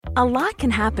A lot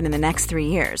can happen in the next 3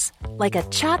 years. Like a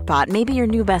chatbot may be your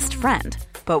new best friend.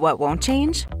 But what won't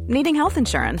change? Needing health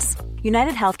insurance.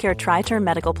 United Healthcare Tri-Term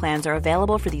Medical Plans are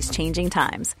available for these changing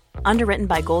times. Underwritten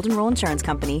by Golden Rule Insurance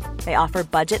Company, they offer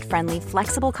budget-friendly,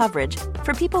 flexible coverage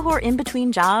for people who are in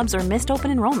between jobs or missed open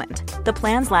enrollment. The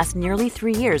plans last nearly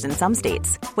 3 years in some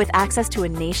states, with access to a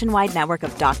nationwide network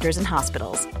of doctors and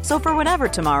hospitals. So for whatever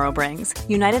tomorrow brings,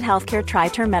 United Healthcare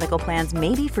Tri-Term Medical Plans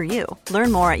may be for you.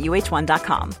 Learn more at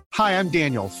uh1.com. Hi, I'm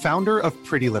Daniel, founder of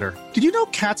Pretty Litter. Did you know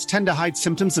cats tend to hide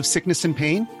symptoms of sickness and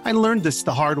pain? I learned this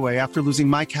the hard way after losing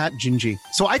my cat, Gingy.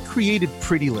 So I created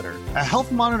Pretty Litter, a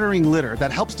health monitoring litter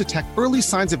that helps detect early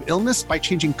signs of illness by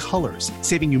changing colors,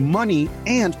 saving you money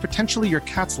and potentially your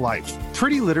cat's life.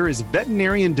 Pretty Litter is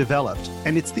veterinarian developed,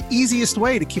 and it's the easiest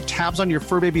way to keep tabs on your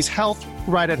fur baby's health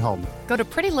right at home. Go to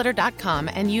prettylitter.com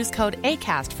and use code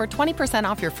ACAST for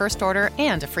 20% off your first order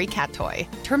and a free cat toy.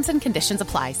 Terms and conditions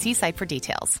apply. See site for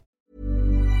details.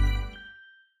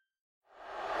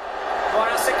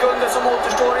 Bara sekunder som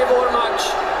återstår i vår match.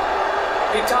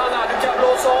 Vitana, du kan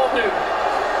blåsa av nu.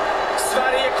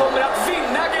 Sverige kommer att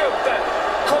vinna gruppen.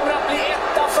 Kommer att bli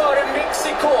etta före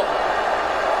Mexiko.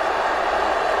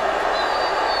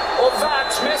 Och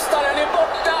världsmästaren är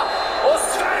borta. Och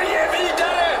Sverige är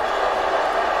vidare.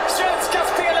 Svenska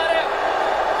spelare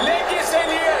lägger sig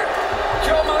ner.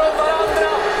 Kramar om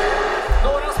varandra.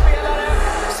 Några spelare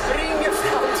springer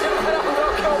fram till varandra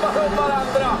och kramar om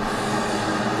varandra.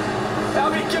 Ja,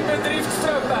 vilken bedrift,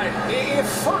 Strömberg. Det är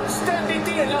fullständigt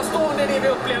enastående det vi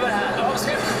upplever här. Ja,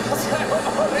 ska jag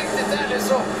vara riktigt ärlig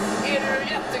så är det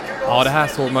ju jättekul. Ja, det här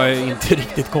såg man ju inte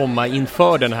riktigt komma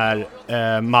inför den här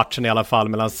matchen i alla fall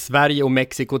mellan Sverige och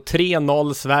Mexiko.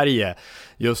 3-0 Sverige.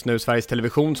 Just nu Sveriges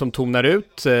Television som tonar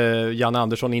ut. Janne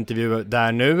Andersson intervju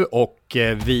där nu och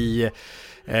vi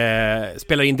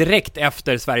spelar in direkt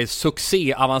efter Sveriges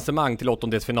succéavancemang till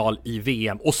åttondelsfinal i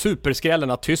VM och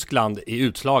superskrällen att Tyskland i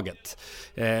utslaget.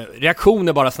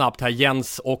 Reaktioner bara snabbt här,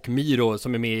 Jens och Miro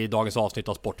som är med i dagens avsnitt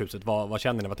av Sporthuset. Vad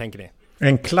känner ni, vad tänker ni?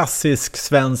 En klassisk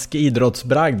svensk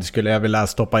idrottsbragd skulle jag vilja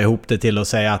stoppa ihop det till och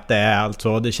säga att det är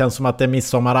alltså. Det känns som att det är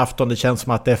midsommarafton, det känns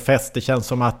som att det är fest, det känns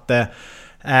som att det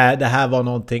här var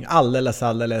någonting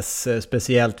alldeles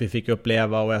speciellt vi fick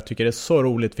uppleva och jag tycker det är så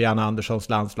roligt för Janne Anderssons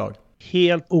landslag.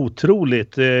 Helt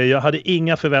otroligt. Jag hade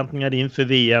inga förväntningar inför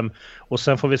VM och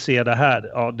sen får vi se det här.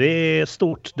 Ja, det är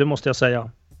stort, det måste jag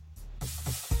säga.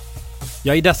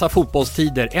 Ja, i dessa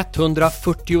fotbollstider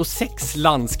 146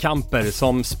 landskamper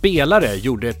som spelare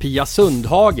gjorde Pia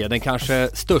Sundhage, den kanske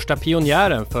största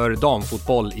pionjären för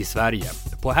damfotboll i Sverige.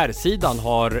 På herrsidan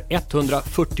har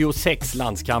 146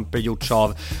 landskamper gjorts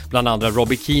av bland andra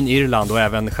Robbie Keane, Irland och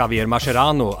även Javier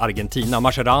Mascherano, Argentina.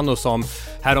 Mascherano som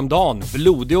häromdagen,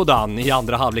 blodig och dan i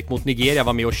andra halvlek mot Nigeria,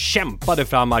 var med och kämpade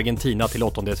fram Argentina till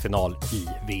åttondelsfinal i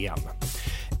VM.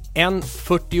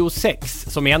 1.46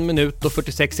 som är 1 minut och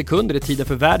 46 sekunder är tiden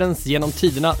för världens genom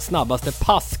tiderna snabbaste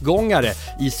passgångare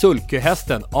i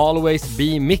sulkehästen Always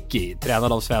Be Mickey,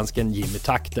 tränad av svensken Jimmy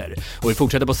Takter. Och vi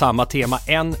fortsätter på samma tema.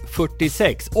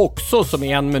 1.46 också som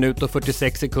är 1 minut och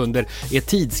 46 sekunder är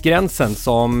tidsgränsen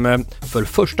som för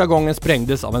första gången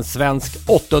sprängdes av en svensk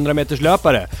 800 meters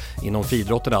löpare inom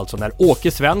friidrotten, alltså när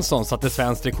Åke Svensson satte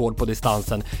svenskt rekord på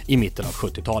distansen i mitten av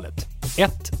 70-talet.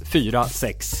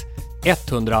 1.46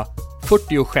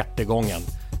 146 gången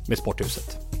med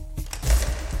Sporthuset.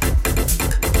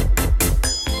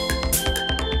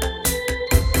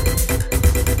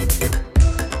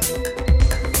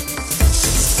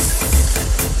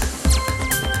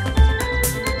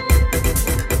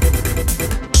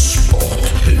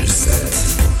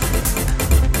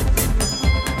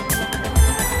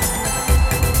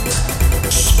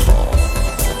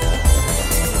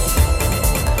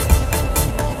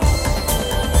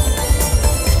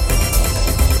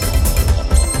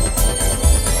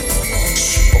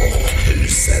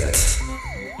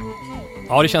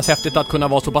 Ja, det känns häftigt att kunna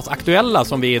vara så pass aktuella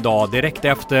som vi är idag, direkt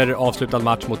efter avslutad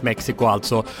match mot Mexiko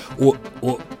alltså.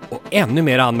 Och ännu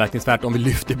mer anmärkningsvärt om vi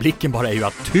lyfter blicken bara är ju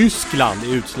att Tyskland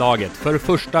är utslaget. För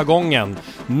första gången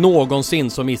någonsin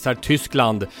så missar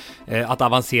Tyskland att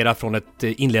avancera från ett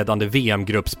inledande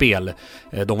VM-gruppspel.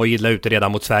 De var illa ute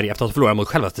redan mot Sverige efter att förlora mot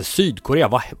självaste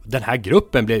Sydkorea. Den här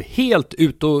gruppen blev helt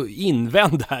ut och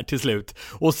invänd här till slut.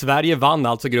 Och Sverige vann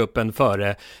alltså gruppen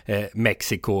före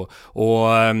Mexiko. Och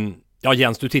ja,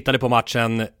 Jens, du tittade på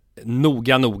matchen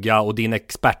noga och din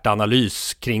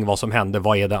expertanalys kring vad som hände,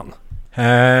 vad är den?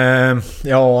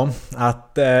 Ja,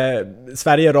 att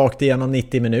Sverige rakt igenom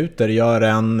 90 minuter gör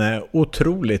en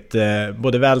otroligt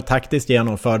både väl taktiskt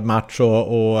genomförd match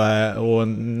och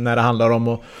när det handlar om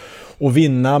att och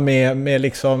vinna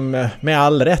med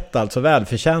all rätt, alltså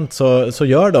välförtjänt, så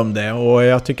gör de det. Och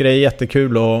jag tycker det är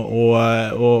jättekul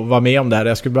att vara med om det här.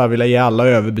 Jag skulle bara vilja ge alla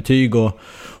överbetyg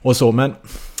och så, men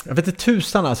jag vet inte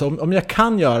tusan alltså, om jag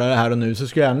kan göra det här och nu så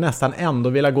skulle jag nästan ändå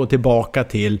vilja gå tillbaka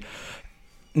till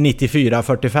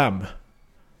 94-45.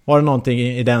 Var det någonting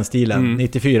i den stilen?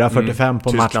 94-45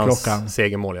 på matchklockan.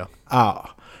 Segermål, ja. Ja,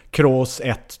 Kroos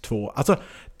 1-2. Alltså,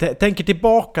 tänker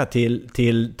tillbaka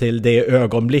till det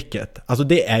ögonblicket. Alltså,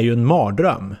 det är ju en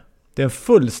mardröm. Det är en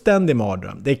fullständig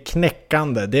mardröm. Det är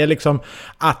knäckande. Det är liksom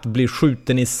att bli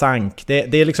skjuten i sank.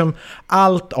 Det är liksom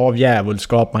allt av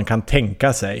djävulskap man kan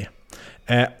tänka sig.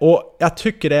 Och jag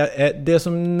tycker det är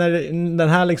som när den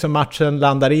här liksom matchen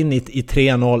landar in i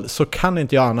 3-0, så kan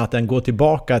inte jag annat än gå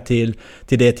tillbaka till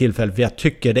det tillfället. För jag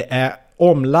tycker det är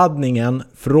omladdningen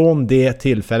från det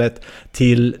tillfället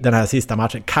till den här sista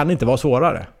matchen kan inte vara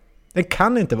svårare. Det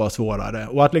kan inte vara svårare.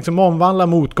 Och att liksom omvandla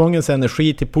motgångens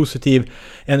energi till positiv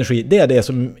energi, det är det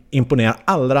som imponerar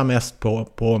allra mest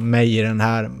på mig i den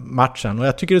här matchen. Och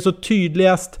jag tycker det är så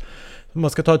tydligast. Om man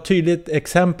ska ta ett tydligt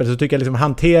exempel så tycker jag liksom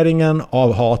hanteringen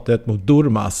av hatet mot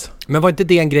Durmaz. Men var inte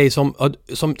det en grej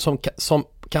som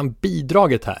kan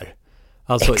bidraget här?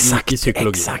 Alltså i psykologi.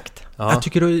 Exakt. Ja. Jag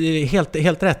tycker du är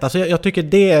helt rätt. Alltså jag tycker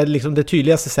det är liksom det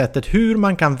tydligaste sättet hur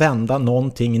man kan vända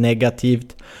någonting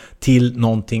negativt till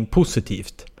någonting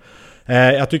positivt.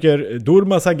 Jag tycker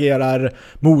Durmaz agerar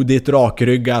modigt,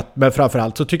 rakryggat, men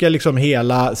framförallt så tycker jag liksom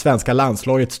hela svenska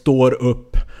landslaget står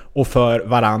upp och för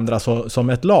varandra som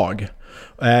ett lag.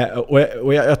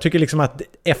 Och jag tycker liksom att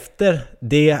efter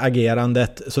det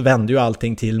agerandet så vände ju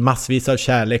allting till massvis av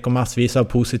kärlek och massvis av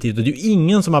positivt. Och det är ju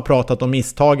ingen som har pratat om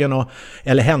misstagen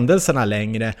eller händelserna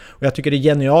längre. Och jag tycker det är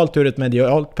genialt ur ett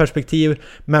medialt perspektiv.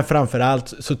 Men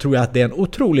framförallt så tror jag att det är en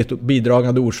otroligt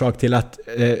bidragande orsak till att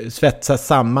svetsa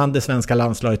samman det svenska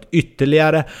landslaget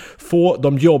ytterligare. Få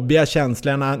de jobbiga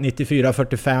känslorna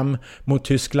 94-45 mot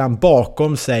Tyskland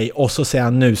bakom sig. Och så säga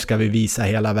nu ska vi visa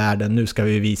hela världen. Nu ska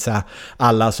vi visa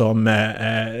alla som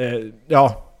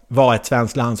vad ett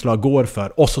svenskt landslag går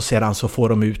för. Och så sedan så får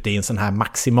de ut det i en sån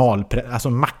här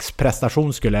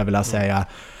maxprestation skulle jag vilja säga.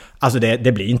 Alltså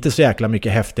det blir inte så jäkla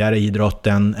mycket häftigare idrott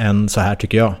än så här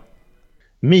tycker jag.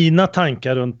 Mina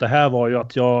tankar runt det här var ju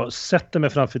att jag sätter mig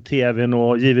framför tvn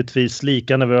och givetvis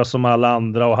lika nervös som alla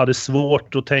andra och hade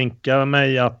svårt att tänka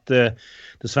mig att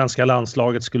det svenska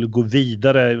landslaget skulle gå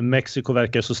vidare. Mexiko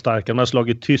verkar så starka, de har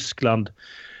slagit Tyskland.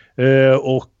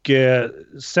 Och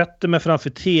sätter mig framför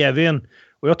tvn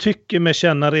och jag tycker mig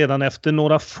känna redan efter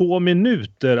några få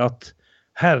minuter att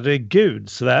herregud,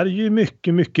 Sverige är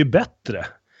mycket, mycket bättre.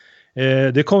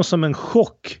 Det kom som en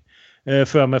chock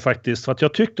för mig faktiskt, för att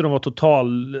jag tyckte de var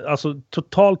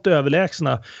totalt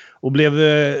överlägsna och blev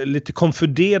lite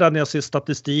konfunderad när jag ser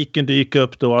statistiken dyka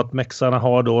upp då att mexarna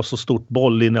har då så stort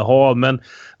bollinnehav, men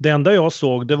det enda jag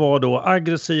såg det var då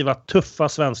aggressiva, tuffa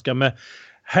svenskar med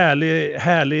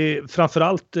härlig,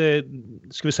 framförallt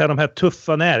ska vi säga de här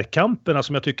tuffa närkamperna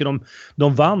som jag tycker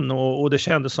de vann och det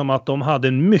kändes som att de hade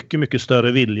en mycket, mycket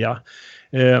större vilja.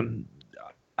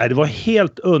 Det var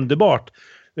helt underbart.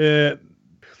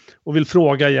 Och vill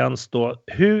fråga Jens då,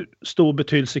 hur stor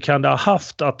betydelse kan det ha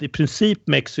haft att i princip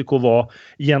Mexiko var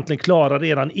egentligen klara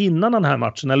redan innan den här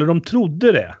matchen, eller de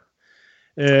trodde det?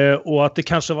 Och att det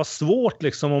kanske var svårt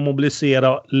liksom att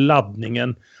mobilisera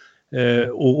laddningen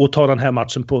och ta den här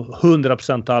matchen på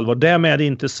 100% allvar. Därmed är det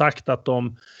inte sagt att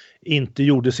de inte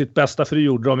gjorde sitt bästa, för det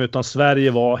gjorde de, utan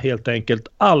Sverige var helt enkelt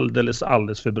alldeles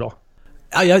för bra.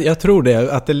 Ja, jag tror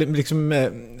det. Att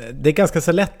det är ganska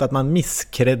så lätt att man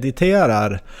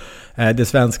misskrediterar det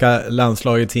svenska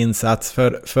landslagets insats.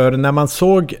 För när man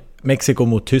såg Mexiko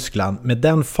mot Tyskland med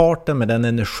den farten, med den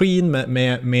energin,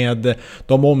 med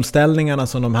de omställningarna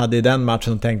som de hade i den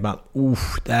matchen, så tänkte man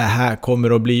det här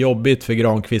kommer att bli jobbigt för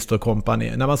Granqvist och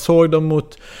kompani. När man såg dem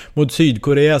mot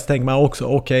Sydkorea så tänkte man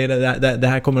också det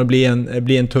här kommer att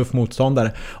bli en tuff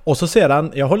motståndare. Och så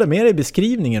sedan, jag håller med i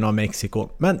beskrivningen av Mexiko,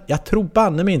 men jag tror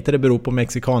banne mig inte det beror på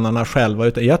mexikanerna själva,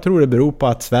 utan jag tror det beror på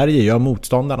att Sverige gör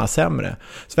motståndarna sämre.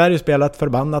 Sverige spelar ett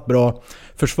förbannat bra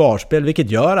försvarsspel,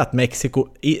 vilket gör att Mexiko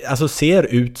ser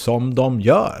ut som de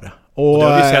gör. Och det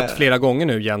har vi sett flera gånger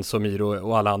nu, Jens och Miro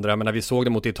och alla andra. Men när vi såg det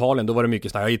mot Italien, då var det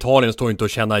mycket snack. Italien står inte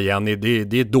att känna igen. Det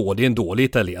är en dålig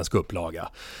italiensk upplaga.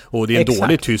 Och det är en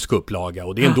dålig tysk upplaga.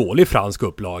 Och det är en dålig fransk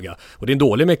upplaga. Och det är en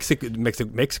dålig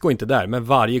Mexiko inte där. Men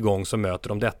varje gång så möter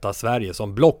de detta Sverige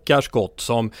som blockar skott,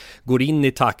 som går in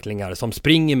i tacklingar, som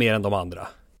springer mer än de andra.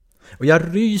 Och jag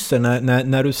ryser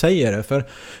när du säger det.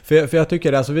 För jag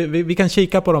tycker det, alltså vi kan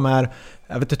kika på de här,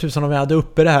 jag vet inte tusan om vi hade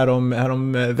uppe det här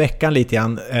om veckan lite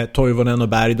grann, Toivonen och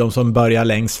Berg, de som börjar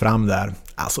längst fram där.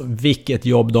 Alltså vilket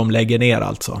jobb de lägger ner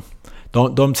alltså.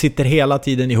 De sitter hela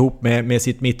tiden ihop med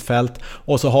sitt mittfält,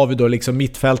 och så har vi då liksom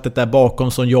mittfältet där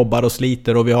bakom som jobbar och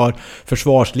sliter, och vi har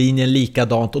försvarslinjen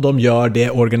likadant, och de gör det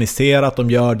organiserat,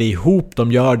 de gör det ihop,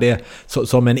 de gör det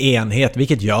som en enhet,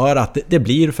 vilket gör att det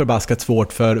blir förbaskat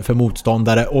svårt för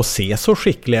motståndare att se så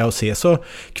skickliga och se så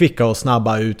kvicka och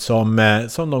snabba ut som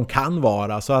de kan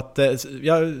vara. Så att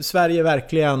Sverige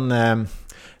verkligen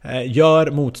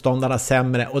gör motståndarna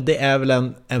sämre, och det är väl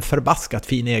en förbaskat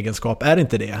fin egenskap, är det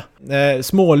inte det?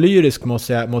 Smålyrisk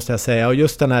måste jag säga, och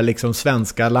just den här liksom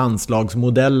svenska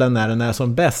landslagsmodellen när den är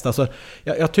som bäst, alltså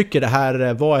jag tycker det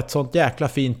här var ett sånt jäkla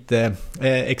fint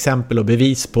exempel och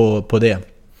bevis på det.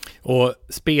 Och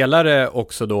spelare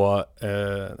också då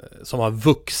som har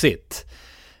vuxit.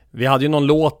 Vi hade ju någon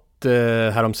låt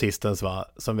härom sistens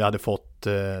som vi hade fått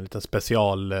en liten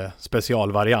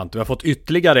specialvariant. Vi har fått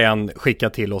ytterligare en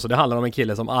skickad till oss, och det handlar om en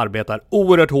kille som arbetar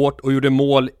oerhört hårt och gjorde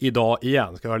mål idag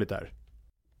igen. Ska vi höra lite här?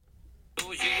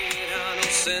 Då ger han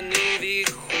oss en ny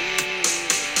vision,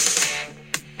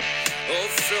 och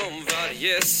från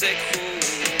varje sektion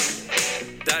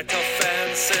där tar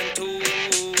fansen ton.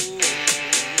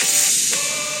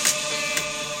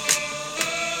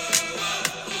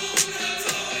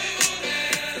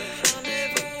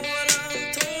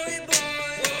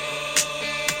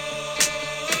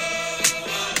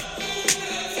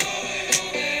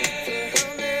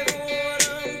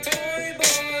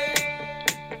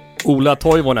 Ola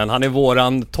Toivonen, han är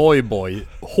våran toyboy.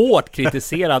 Hårt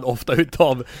kritiserad ofta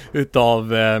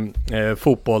utav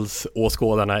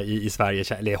fotbollsåskådarna i Sverige.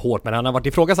 Eller hårt, men han har varit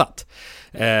ifrågasatt.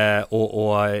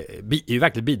 Och är ju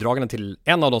verkligen bidragande till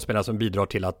en av de spelare som bidrar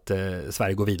till att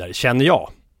Sverige går vidare, känner jag.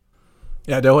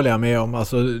 Ja, det håller jag med om.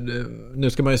 Alltså, nu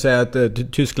ska man ju säga att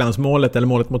Tysklands målet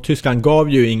mot Tyskland gav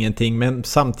ju ingenting, men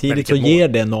samtidigt så ger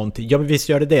det någonting. Ja, men visst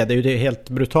gör det. Det är ju det helt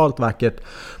brutalt vackert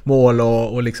mål,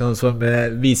 och liksom som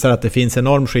visar att det finns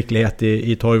enorm skicklighet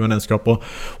i Toivonens kropp.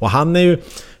 Och han är ju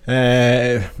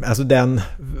alltså den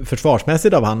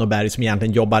försvarsmässigt av han och Berg som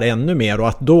egentligen jobbar ännu mer, och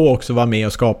att då också vara med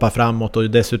och skapa framåt och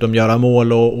dessutom göra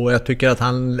mål, och jag tycker att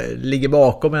han ligger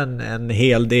bakom en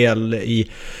hel del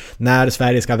i när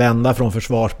Sverige ska vända från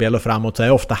försvarsspel och framåt, så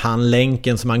är ofta han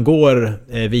länken som man går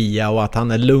via, och att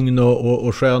han är lugn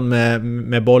och skön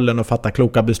med bollen och fattar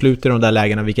kloka beslut i de där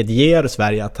lägena, vilket ger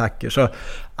Sverige attacker. Så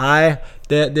nej,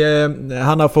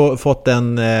 han har fått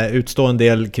en utstående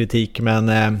del kritik, men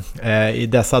i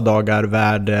dessa dagar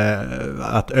värd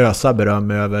att ösa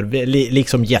beröm över,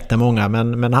 liksom jättemånga,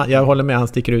 men jag håller med, han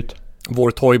sticker ut.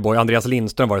 Vår toyboy Andreas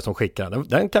Lindström var det som skickade.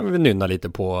 Den kan vi nynna lite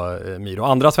på, Miro.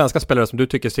 Andra svenska spelare som du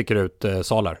tycker sticker ut,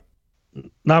 Salar?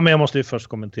 Nej, men jag måste ju först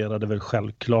kommentera det, väl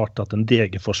självklart att en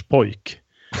Degerfors pojk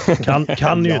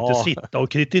kan ju inte sitta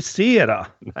och kritisera.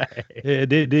 Nej.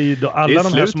 Det är ju alla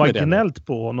de här som har gnällt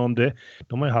på honom,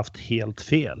 de har ju haft helt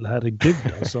fel. Herregud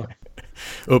alltså.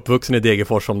 Uppvuxen i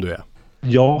Degerfors som du är.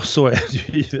 Ja, så är det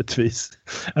ju givetvis.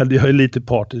 Jag är lite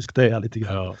partisk, det är jag lite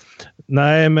grann. Ja.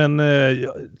 Nej, men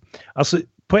alltså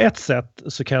på ett sätt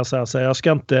så kan jag säga så här, jag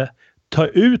ska inte ta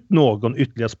ut någon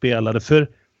ytterligare spelare, för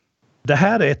det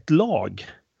här är ett lag.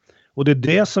 Och det är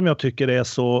det som jag tycker är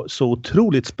så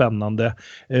otroligt spännande.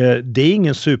 Det är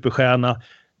ingen superstjärna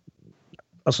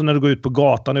alltså när du går ut på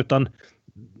gatan, utan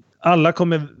alla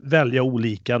kommer välja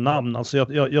olika namn. Alltså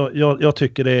jag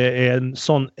tycker det är en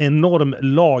sån enorm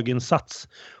laginsats.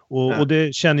 Och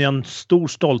det känner jag en stor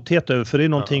stolthet över, för det är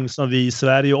någonting som vi i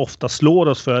Sverige ofta slår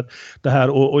oss för det här.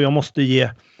 Och jag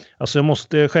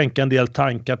måste skänka en del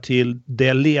tankar till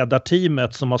det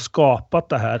ledarteamet som har skapat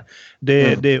det här.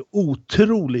 Det är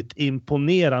otroligt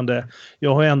imponerande.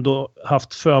 Jag har ändå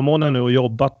haft förmånen nu att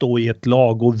jobbat då i ett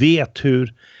lag och vet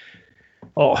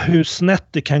hur snett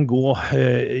det kan gå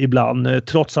ibland,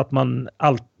 trots att man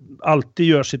alltid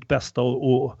gör sitt bästa.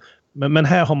 Men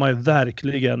här har man ju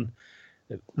verkligen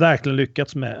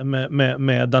lyckats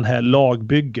med den här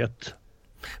lagbygget.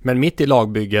 Men mitt i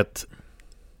lagbygget,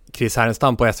 Chris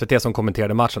Härenstam på SVT som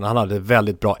kommenterade matchen, han hade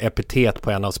väldigt bra epitet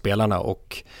på en av spelarna,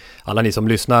 och alla ni som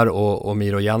lyssnar och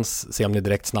Miro och Jens, se om ni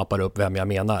direkt snappar upp vem jag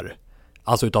menar.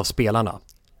 Alltså utav spelarna,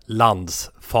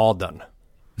 Landsfadern.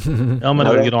 Ja, men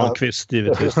det var Granqvist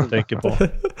givetvis jag tänker på.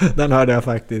 Den hörde jag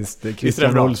faktiskt.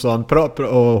 Christian Olsson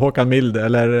och Håkan Milde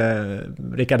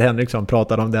eller Rickard Henriksson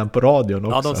pratade om den på radion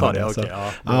också. Ja, de sa det, okej.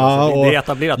 Ja, det är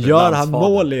etablerat. Gör han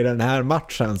mål i den här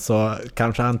matchen så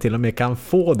kanske han till och med kan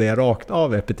få det rakt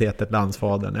av epitetet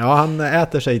Landsfadern. Ja, han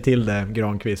äter sig till det,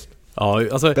 Granqvist. Ja,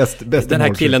 alltså bäst den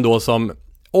här killen då som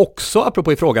också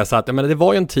apropå ifrågasatt, men det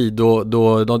var ju en tid då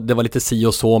det var lite si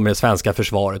och så med det svenska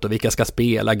försvaret och vilka ska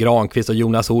spela, Granqvist och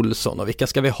Jonas Olsson och vilka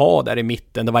ska vi ha där i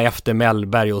mitten, det var efter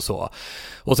Mellberg och så.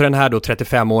 Och så den här då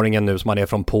 35-åringen nu som han är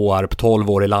från Påarp, 12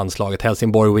 år i landslaget,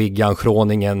 Helsingborg, Wigan,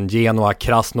 Groningen, Genoa,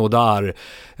 Krasnodar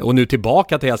och nu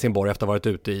tillbaka till Helsingborg efter att ha varit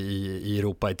ute i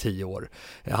Europa i 10 år.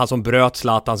 Han som bröt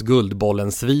Zlatans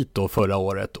Guldbollen-svit då förra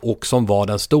året och som var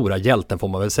den stora hjälten får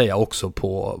man väl säga också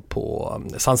på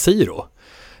San Siro.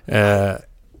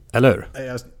 Eller hur?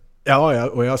 Ja,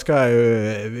 och jag ska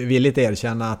ju villigt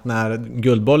erkänna att när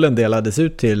Guldbollen delades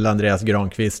ut till Andreas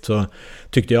Granqvist så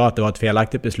tyckte jag att det var ett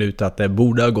felaktigt beslut att det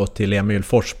borde ha gått till Emil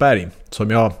Forsberg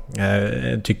som jag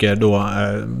tycker då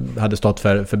hade stått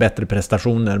för bättre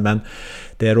prestationer, men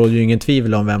det råder ju ingen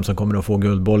tvivel om vem som kommer att få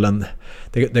Guldbollen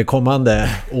det kommande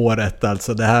året.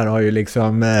 Alltså det här har ju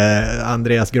liksom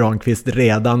Andreas Granqvist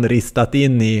redan ristat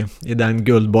in i den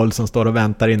guldboll som står och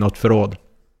väntar i något förråd.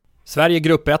 Sverige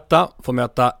grupp 1 får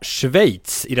möta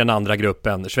Schweiz i den andra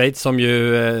gruppen. Schweiz som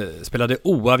ju spelade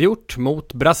oavgjort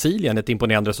mot Brasilien, ett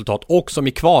imponerande resultat, och som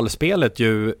i kvalspelet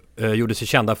ju gjorde sig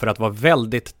kända för att vara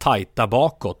väldigt tajta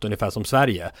bakåt, ungefär som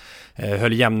Sverige.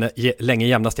 Höll länge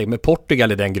jämna steg med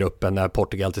Portugal i den gruppen när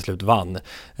Portugal till slut vann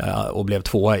och blev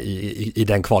 2 i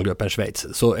den kvalgruppen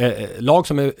Schweiz. Så lag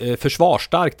som är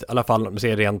försvarsstarkt i alla fall om man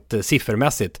ser rent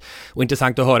siffermässigt. Och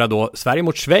intressant att höra då, Sverige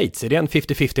mot Schweiz, är det en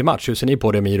 50-50 match? Hur ser ni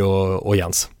på det, Miro och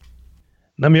Jens?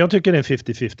 Nej, men jag tycker det är en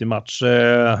 50-50 match.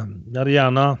 Jag hade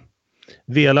gärna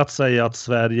velat säga att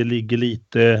Sverige ligger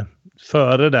lite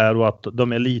före där och att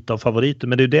de är lite av favoriter,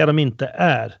 men det är det de inte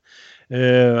är.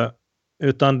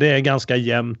 Utan det är ganska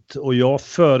jämnt, och jag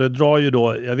föredrar ju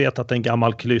då, jag vet att det är en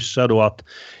gammal klyscha då att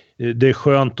det är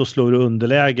skönt att slå ur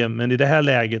underläge, men i det här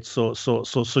läget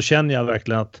så känner jag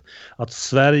verkligen att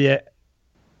Sverige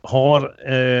har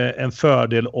en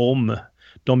fördel om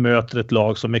de möter ett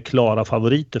lag som är klara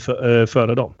favoriter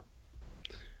före dem.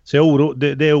 Så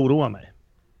det oroar mig.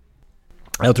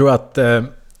 Jag tror att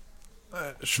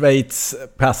Schweiz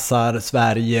passar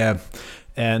Sverige.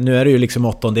 Nu är det ju liksom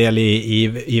 8:ondel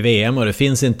i VM och det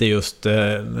finns inte just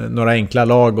några enkla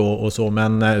lag och så,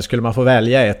 men skulle man få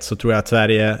välja ett så tror jag att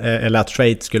Sverige eller att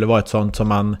Schweiz skulle vara ett sånt som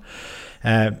man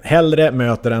hellre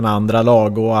möter än andra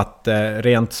lag, och att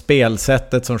rent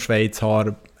spelsättet som Schweiz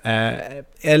har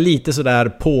är lite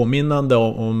sådär påminnande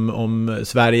om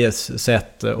Sveriges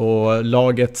sätt och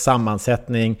lagets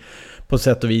sammansättning på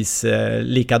sätt och vis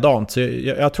likadant. Så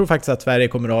jag tror faktiskt att Sverige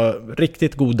kommer att ha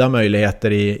riktigt goda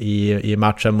möjligheter i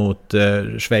matchen mot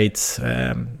Schweiz.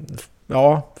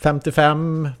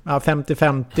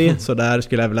 50-50 så där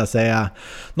skulle jag vilja säga.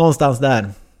 Någonstans där.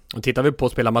 Och tittar vi på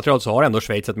spelarmaterial så har ändå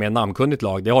Schweiz ett mer namnkunnigt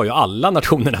lag. Det har ju alla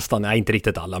nationer nästan, nej inte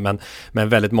riktigt alla, men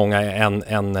väldigt många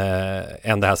än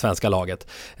det här svenska laget.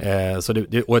 Så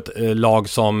och ett lag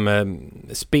som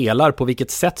spelar på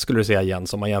vilket sätt skulle du säga,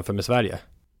 Jens, om man jämför med Sverige?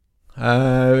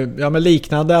 Ja, men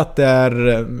liknande att det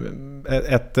är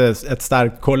ett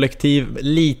starkt kollektiv,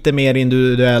 lite mer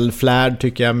individuell flärd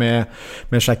tycker jag med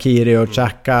Shaqiri och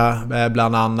Xhaka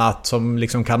bland annat, som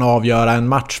liksom kan avgöra en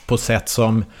match på sätt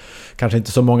som kanske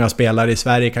inte så många spelare i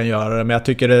Sverige kan göra det. Men jag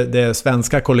tycker det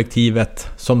svenska kollektivet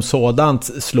som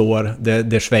sådant slår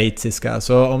det schweiziska.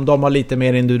 Så om de har lite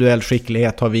mer individuell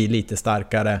skicklighet har vi lite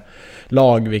starkare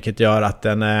lag, vilket gör att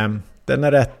den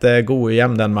är rätt god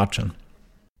igen den matchen.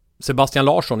 Sebastian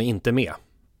Larsson är inte med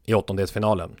i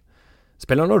 8-delsfinalen.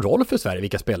 Spelar det någon roll för Sverige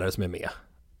vilka spelare som är med?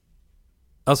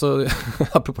 Alltså,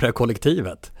 apropå det här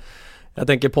kollektivet. Jag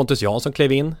tänker Pontus Jansson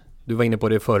klev in. Du var inne på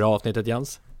det i förra avsnittet,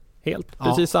 Jens.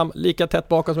 Precis lika tätt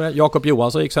bakom som det. Jakob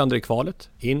Johansson gick sönder i kvalet.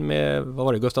 In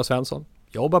med, Gustav Svensson.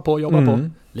 Jobba på.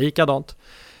 Likadant.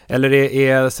 Eller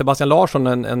är Sebastian Larsson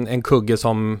en kugge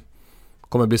som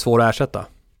kommer bli svår att ersätta?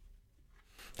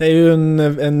 Det är ju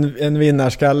en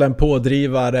vinnarskalle, en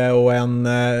pådrivare och en,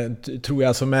 tror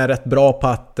jag, som är rätt bra på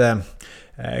att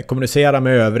kommunicera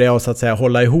med övriga och så att säga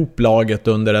hålla ihop laget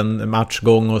under en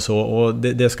matchgång och så, och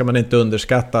det ska man inte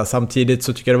underskatta. Samtidigt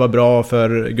så tycker jag det var bra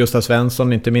för Gustav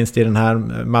Svensson, inte minst i den här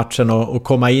matchen, att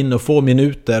komma in och få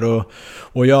minuter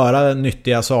och göra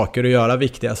nyttiga saker och göra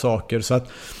viktiga saker. Så att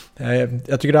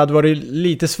jag tycker det hade varit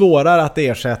lite svårare att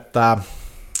ersätta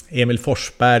Emil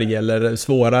Forsberg, eller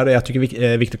svårare. Jag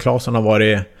tycker Viktor Claesson har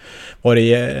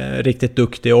varit riktigt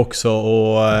duktig också,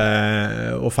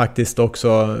 och faktiskt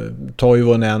också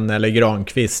Toivonen eller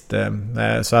Granqvist.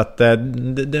 Så att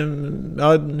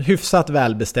hyfsat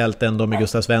välbeställt ändå med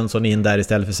Gustav Svensson in där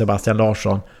istället för Sebastian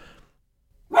Larsson.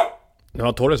 Nu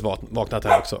har Torres vaknat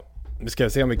här också. Vi ska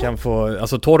se om vi kan få...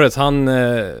 Alltså Torres,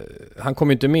 han kom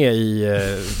ju inte med i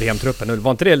VM-truppen.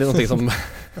 Var inte det någonting som...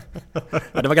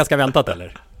 Ja, det var ganska väntat,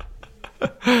 eller?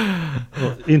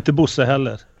 Och inte Bosse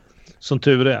heller. Som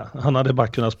tur är. Han hade bara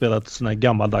kunnat spela ett sån här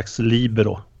gammaldags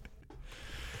libero.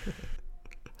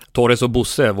 Torres och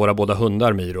Bosse, våra båda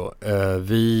hundar, Miro.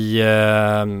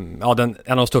 En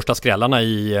av de största skrällarna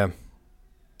i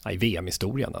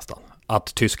VM-historien nästan.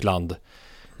 Att Tyskland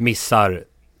missar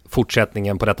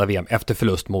fortsättningen på detta VM efter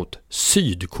förlust mot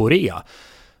Sydkorea.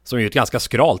 Som är ju ett ganska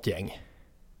skralt gäng.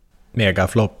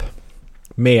 Megaflopp.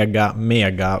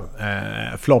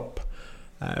 Flopp.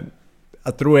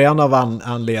 Jag tror en av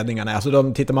anledningarna,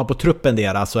 alltså tittar man på truppen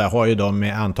deras så har ju de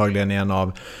antagligen en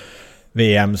av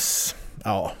VMs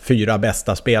 4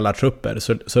 bästa spelartrupper.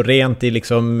 Så rent i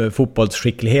liksom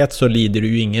fotbollsskicklighet så lider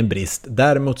ju ingen brist.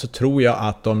 Däremot så tror jag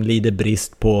att de lider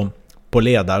brist på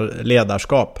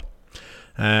ledarskap.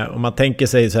 Om man tänker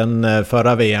sig sen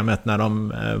förra VMet när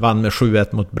de vann med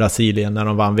 7-1 mot Brasilien, när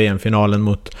de vann VM-finalen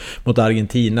mot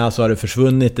Argentina, så har det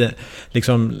försvunnit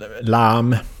liksom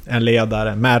Lahm, en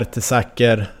ledare,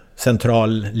 Mertesacker,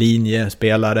 central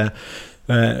linjespelare,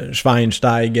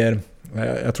 Schweinsteiger,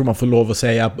 jag tror man får lov att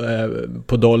säga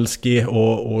Podolski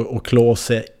och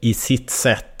Klose i sitt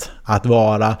sätt att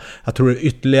vara. Jag tror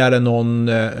ytterligare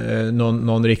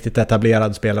någon riktigt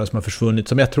etablerad spelare som har försvunnit,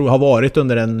 som jag tror har varit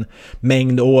under en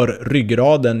mängd år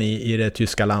ryggraden i det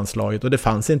tyska landslaget, och det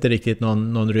fanns inte riktigt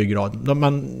någon ryggrad.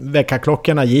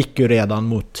 Väckarklockorna gick ju redan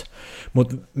mot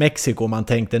Mexiko. Man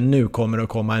tänkte nu kommer det att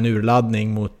komma en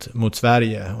urladdning mot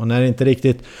Sverige, och när inte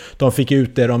riktigt de fick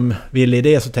ut det de ville i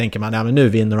det, så tänker man men nu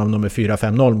vinner de med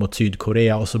 4-5-0 mot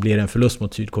Sydkorea, och så blir det en förlust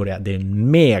mot Sydkorea. Det är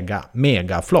en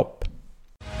mega flopp.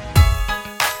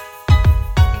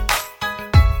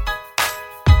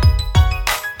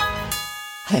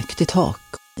 Högt i tak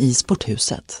i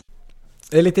Sporthuset.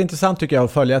 Det är lite intressant tycker jag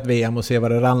att följa ett VM och se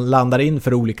vad det landar in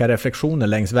för olika reflektioner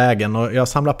längs vägen. Och jag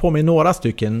samlar på mig några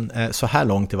stycken så här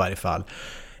långt i varje fall.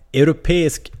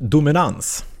 Europeisk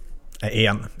dominans är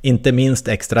en. Inte minst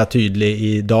extra tydlig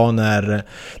idag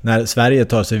när Sverige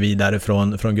tar sig vidare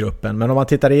från gruppen. Men om man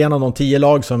tittar igenom de 10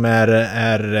 lag som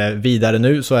är vidare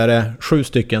nu, så är det 7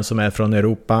 stycken som är från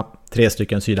Europa, 3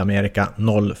 stycken Sydamerika,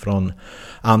 0 från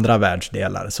andra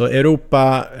världsdelar. Så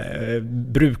Europa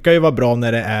brukar ju vara bra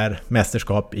när det är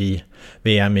mästerskap i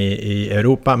VM i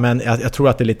Europa, men jag tror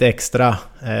att det är lite extra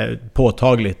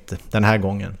påtagligt den här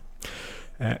gången.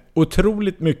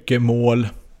 Otroligt mycket mål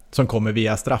som kommer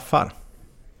via straffar.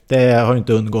 Det har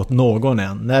inte undgått någon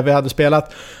än. När vi hade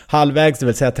spelat halvvägs, det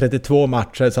vill säga 32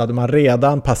 matcher, så hade man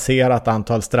redan passerat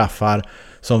antal straffar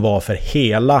som var för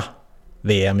hela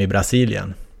VM i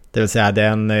Brasilien. Det vill säga det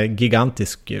är en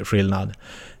gigantisk skillnad.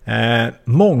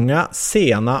 Många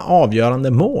sena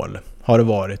avgörande mål har det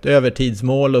varit.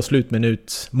 Övertidsmål och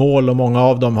slutminutsmål, och många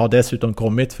av dem har dessutom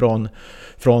kommit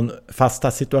från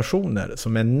fasta situationer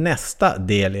som är nästa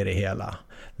del i det hela.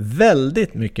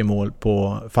 Väldigt mycket mål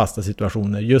på fasta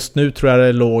situationer. Just nu tror jag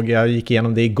det låg, jag gick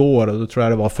igenom det igår, och då tror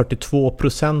jag det var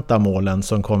 42% av målen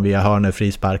som kom via hörnor,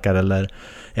 frisparkar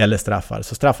eller straffar.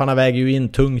 Så straffarna väger ju in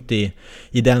tungt i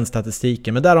den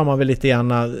statistiken. Men där har man väl lite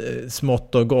grann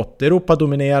smått och gott. Europa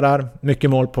dominerar, mycket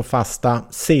mål på fasta,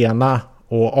 sena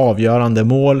och avgörande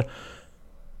mål.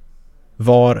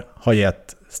 VAR har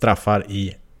gett straffar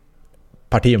i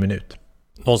parti och minut.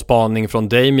 Någon spaning från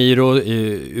dig, Miro,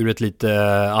 ur ett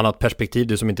lite annat perspektiv,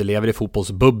 du som inte lever i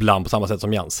fotbollsbubblan på samma sätt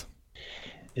som Jens?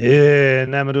 Nej,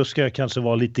 men då ska jag kanske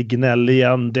vara lite gnällig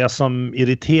igen. Det som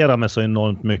irriterar mig så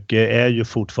enormt mycket är ju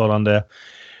fortfarande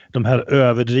de här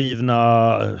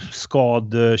överdrivna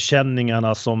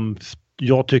skadekänningarna som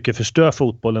jag tycker förstör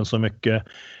fotbollen så mycket.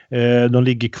 De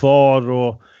ligger kvar,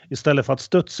 och istället för att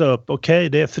studsa upp, okej,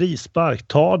 det är frispark,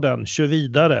 ta den, kör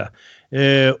vidare.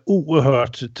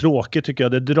 Oerhört tråkigt tycker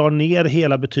jag. Det drar ner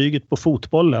hela betyget på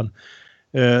fotbollen.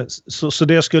 Så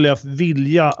det skulle jag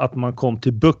vilja att man kom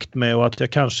till bukt med, och att jag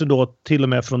kanske då till och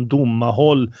med från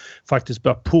domarhåll faktiskt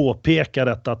börjar påpeka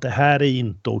detta, att det här är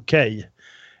inte okej.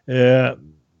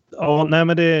 Ja, nej,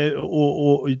 men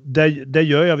där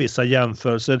gör jag vissa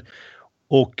jämförelser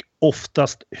och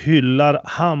oftast hyllar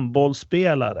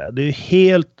handbollsspelare. Det är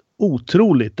helt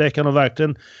otroligt. Det kan de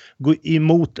verkligen gå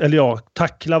emot, eller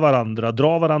tackla varandra,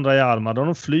 dra varandra i armarna.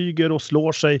 De flyger och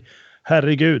slår sig,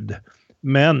 herregud.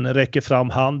 Men räcker fram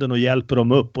handen och hjälper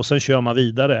dem upp, och sen kör man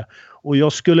vidare. Och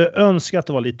jag skulle önska att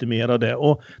det var lite mer av det.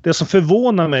 Och det som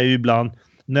förvånar mig ju ibland,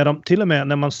 till och med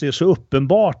när man ser så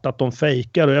uppenbart att de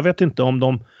fejkar, och jag vet inte om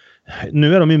de,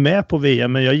 nu är de ju med på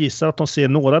VM, men jag gissar att de ser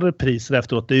några repriser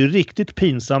efteråt. Det är ju riktigt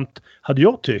pinsamt, hade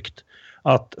jag tyckt,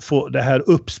 att få det här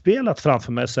uppspelat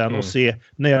framför mig sen och se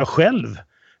när jag själv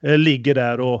ligger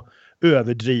där och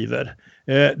överdriver.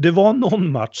 Det var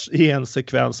någon match i en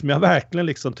sekvens som jag verkligen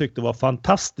liksom tyckte var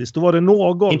fantastiskt. Då var det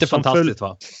någon inte som fantastiskt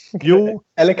va? Jo.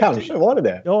 Eller kanske var det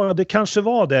det? Ja, det kanske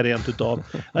var det rent utav.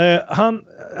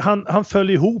 Han föll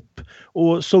ihop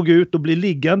och såg ut att bli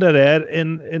liggande där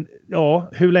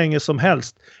hur länge som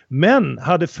helst. Men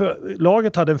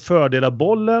laget hade en fördel av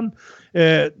bollen.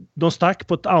 De stack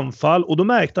på ett anfall och då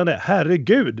märkte han det.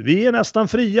 Herregud, vi är nästan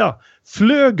fria.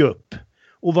 Flög upp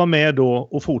och var med då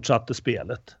och fortsatte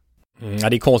spelet. Ja,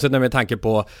 det är konstigt med tanke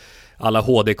på alla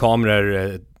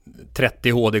HD-kameror,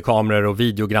 30 HD-kameror och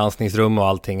videogranskningsrum och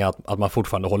allting att man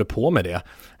fortfarande håller på med det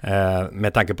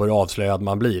med tanke på hur avslöjad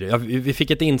man blir. Vi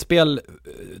fick ett inspel,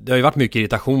 det har ju varit mycket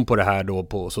irritation på det här då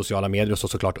på sociala medier och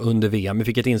såklart under VM. Vi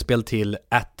fick ett inspel till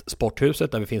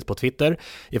 @Sporthuset där vi finns på Twitter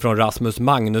ifrån Rasmus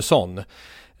Magnusson.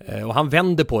 Och han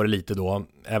vänder på det lite då,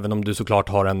 även om du såklart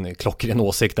har en klockren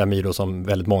åsikt där Miro som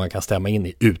väldigt många kan stämma in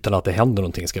i utan att det händer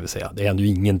någonting ska vi säga. Det händer ju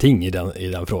ingenting i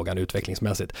den frågan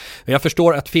utvecklingsmässigt. Men jag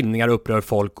förstår att filmningar upprör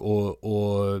folk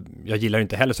och jag gillar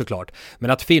inte heller såklart.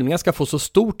 Men att filmningar ska få så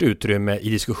stort utrymme i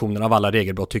diskussionen av alla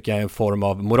regelbrott tycker jag är en form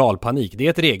av moralpanik. Det är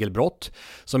ett regelbrott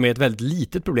som är ett väldigt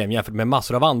litet problem jämfört med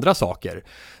massor av andra saker.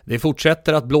 Det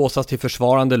fortsätter att blåsas till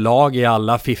försvarande lag i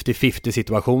alla 50-50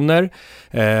 situationer.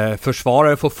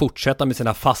 Försvarare får fortsätta med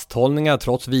sina fasthållningar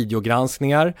trots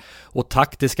videogranskningar och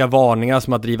taktiska varningar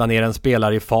som att driva ner en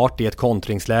spelare i fart i ett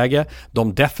kontringsläge.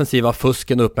 De defensiva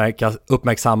fusken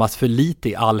uppmärksammas för lite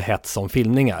i all hets som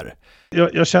filmningar.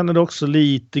 Jag känner det också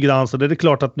lite grann så det är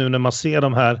klart att nu när man ser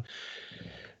de här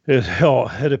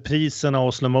repriserna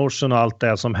och slow motion och allt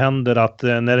det som händer att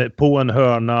när det på en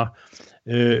hörna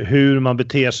hur man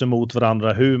beter sig mot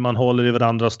varandra, hur man håller i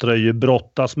varandras tröjor,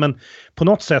 brottas. Men på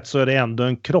något sätt så är det ändå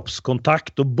en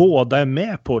kroppskontakt och båda är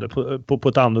med på det på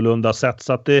ett annorlunda sätt.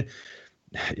 Så att det,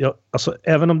 alltså,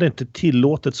 även om det inte är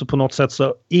tillåtet så på något sätt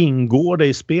så ingår det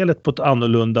i spelet på ett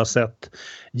annorlunda sätt.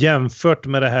 Jämfört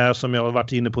med det här som jag har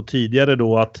varit inne på tidigare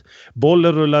då att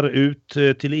bollen rullar ut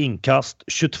till inkast,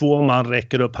 22 man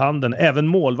räcker upp handen. Även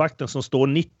målvakten som står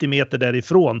 90 meter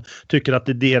därifrån tycker att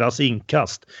det är deras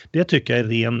inkast. Det tycker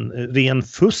jag är ren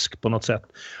fusk på något sätt.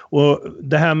 Och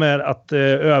det här med att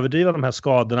överdriva de här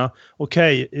skadorna,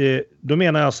 då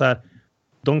menar jag så här,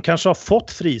 de kanske har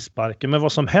fått frisparken men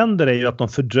vad som händer är ju att de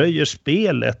fördröjer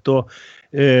spelet och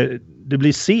det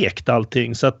blir segt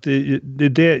allting så att det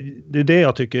är det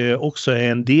jag tycker också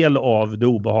är en del av det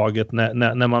obehaget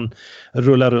när man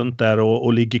rullar runt där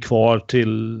och ligger kvar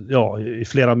till i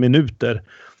flera minuter.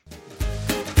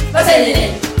 Vad säger ni?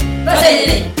 Vad säger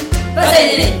ni? Vad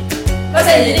säger ni? Vad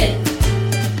säger ni?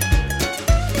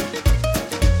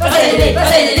 Vad säger ni? Vad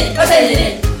säger ni? Vad säger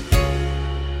ni?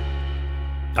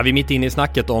 Ja, vi är mitt inne i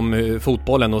snacket om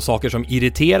fotbollen och saker som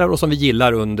irriterar och som vi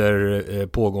gillar under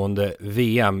pågående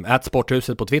VM.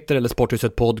 @Sporthuset på Twitter eller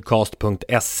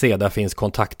sporthusetpodcast.se. Där finns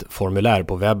kontaktformulär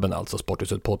på webben, alltså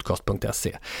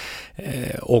sporthusetpodcast.se.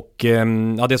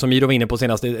 Det som Miro var inne på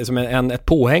senast, som ett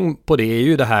påhäng på det är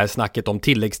ju det här snacket om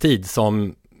tilläggstid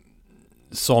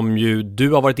som ju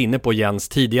du har varit inne på Jens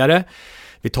tidigare.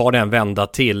 Vi tar den vända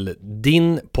till.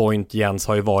 Din point Jens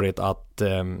har ju varit att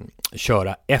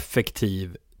köra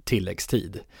effektiv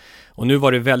tilläggstid. Och nu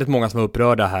var det väldigt många som var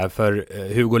upprörda här för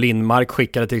Hugo Lindmark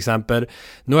skickade till exempel,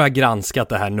 nu har jag granskat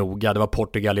det här noga, det var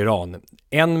Portugal-Iran.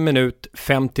 1 minut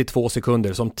 52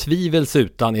 sekunder som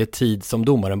tvivelsutan är tid som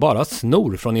domaren bara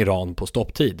snor från Iran på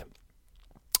stopptid.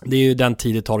 Det är ju den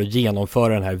tid det tar att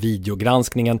genomföra den här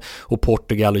videogranskningen och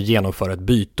Portugal att genomföra ett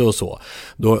byte och så.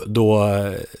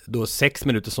 Då 6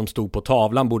 minuter som stod på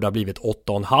tavlan borde ha blivit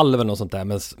 8,5 eller något sånt där,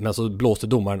 men så blåste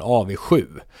domaren av i 7.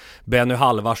 Benny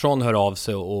Halvarsson hör av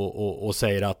sig och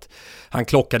säger att han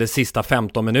klockade sista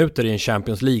 15 minuter i en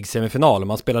Champions League-semifinal.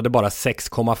 Man spelade bara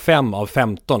 6,5 av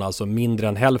 15, alltså mindre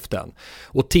än hälften.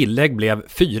 Och tillägg blev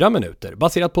 4 minuter.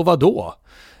 Baserat på vad då?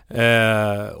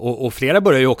 Och flera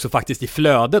börjar ju också faktiskt i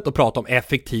flödet och prata om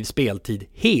effektiv speltid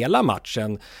hela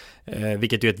matchen,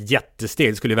 vilket ju är ett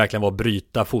jättesteg. Det skulle ju verkligen vara att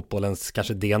bryta fotbollens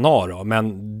kanske DNA då.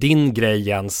 Men din grej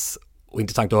Jens, och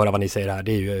intressant att höra vad ni säger här,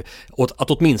 det är ju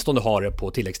att åtminstone ha det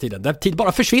på tilläggstiden. Där tid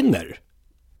bara försvinner.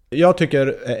 Jag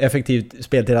tycker effektivt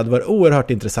speltid hade varit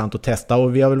oerhört intressant att testa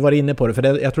och vi har väl varit inne på det för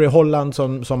jag tror det är Holland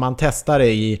som man testar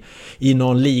det i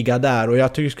någon liga där och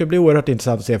jag tycker det ska bli oerhört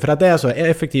intressant att se för att det är så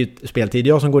effektivt speltid.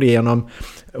 Jag som går igenom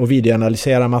och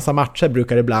videoanalyserar massa matcher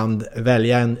brukar ibland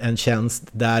välja en tjänst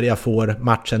där jag får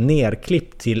matchen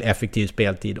nerklippt till effektiv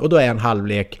speltid och då är en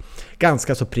halvlek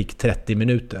ganska så prick 30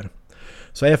 minuter.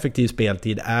 Så effektiv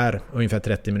speltid är ungefär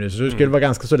 30 minuter. Så det skulle vara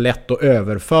ganska så lätt att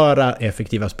överföra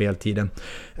effektiva speltiden.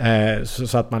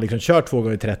 Så att man liksom kör 2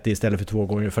 gånger 30 istället för 2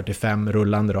 gånger 45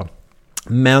 rullande då.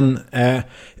 Men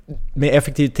med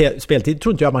effektiv speltid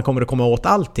tror inte jag att man kommer att komma åt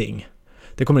allting.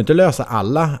 Det kommer inte lösa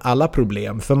alla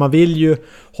problem. För man vill ju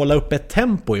hålla upp ett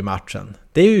tempo i matchen.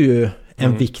 Det är ju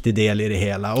en viktig del i det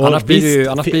hela. Och annars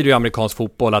blir det ju amerikansk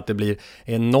fotboll att det blir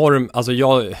enorm... Alltså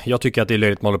jag tycker att det är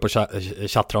löjligt man håller på att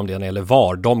tjattra om det när det gäller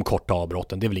VAR. De korta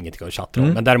avbrotten, det är väl inget att tjattra om.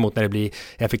 Men däremot när det blir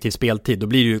effektiv speltid,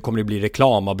 då kommer det bli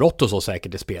reklamavbrott och så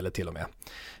säkert i spelet till och med.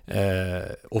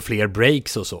 Och fler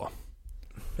breaks och så.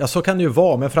 Ja, så kan det ju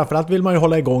vara, men framförallt vill man ju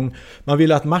hålla igång. Man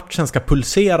vill att matchen ska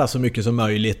pulsera så mycket som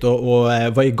möjligt och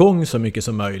vara igång så mycket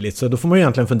som möjligt. Så då får man ju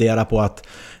egentligen fundera på att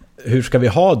hur ska vi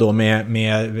ha då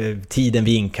med tiden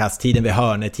vid inkast, tiden vid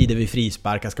hörnor, tiden vid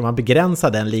frisparkar? Ska man begränsa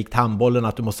den likt handbollen,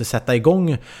 att du måste sätta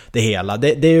igång det hela?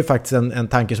 Det är ju faktiskt en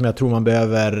tanke som jag tror man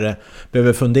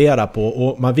behöver fundera på.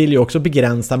 Och man vill ju också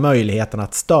begränsa möjligheten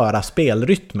att störa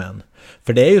spelrytmen.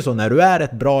 För det är ju så, när du är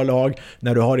ett bra lag,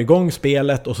 när du har igång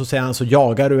spelet och så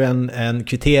jagar du en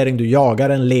kvittering, du jagar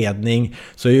en ledning,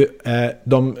 så är ju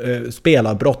de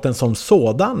spelavbrotten som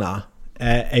sådana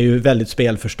är ju väldigt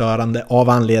spelförstörande av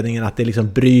anledningen att det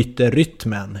liksom bryter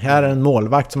rytmen. Här är en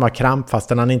målvakt som har kramp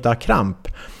fastän han inte har kramp.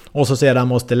 Och så sedan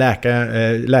måste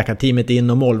läkarteamet in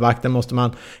och målvakten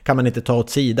kan man inte ta åt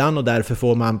sidan, och därför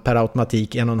får man per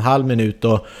automatik 1,5 minut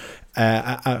och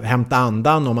hämta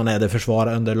andan om man är det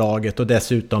försvarande laget, och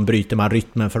dessutom bryter man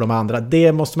rytmen för de andra.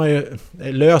 Det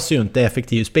löser ju inte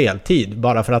effektiv speltid.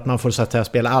 Bara för att man får så att säga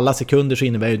spela alla sekunder, så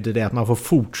innebär ju det att man får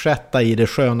fortsätta i det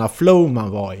sköna flow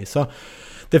man var i. Så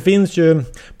det finns ju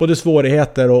både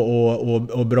svårigheter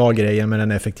och bra grejer med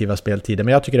den effektiva speltiden,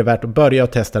 men jag tycker det är värt att börja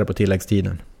och testa det på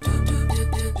tilläggstiden.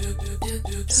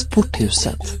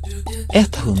 Sporthuset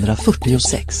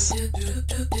 146.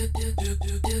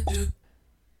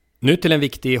 Nu till en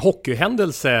viktig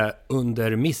hockeyhändelse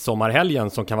under midsommarhelgen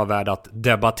som kan vara värd att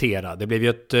debattera. Det blev ju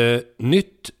ett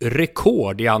nytt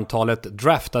rekord i antalet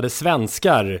draftade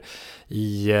svenskar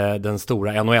i den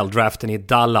stora NHL-draften i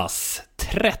Dallas.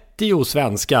 30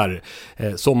 svenskar,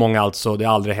 så många alltså, det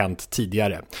har aldrig hänt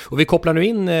tidigare. Och vi kopplar nu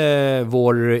in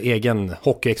vår egen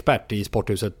hockeyexpert i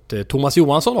Sporthuset, Thomas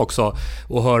Johansson också,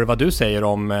 och hör vad du säger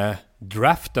om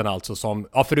draften alltså, som,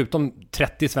 förutom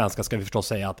 30 svenskar ska vi förstås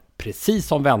säga att precis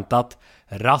som väntat,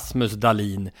 Rasmus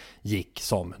Dahlin gick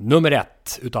som nummer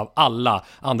 1 utav alla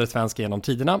andra svenskar genom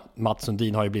tiderna. Mats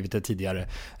Sundin har ju blivit det tidigare.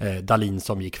 Dahlin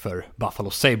som gick för Buffalo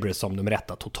Sabres som nummer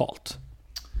 1 totalt.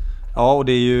 Ja, och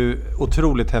det är ju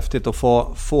otroligt häftigt att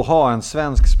få ha en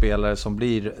svensk spelare som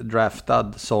blir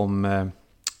draftad som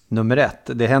nummer 1.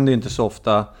 Det händer ju inte så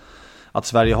ofta att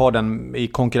Sverige har den i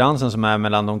konkurrensen som är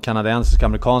mellan de kanadensiska och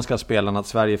amerikanska spelarna, att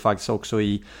Sverige faktiskt också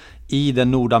i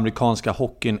den nordamerikanska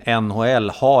hockeyn NHL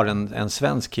har en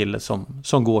svensk kille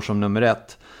som går som nummer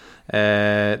 1.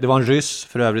 Det var en ryss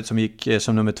för övrigt som gick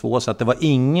som nummer 2, så att det var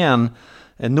ingen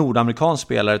nordamerikansk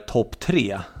spelare topp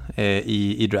 3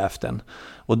 i draften.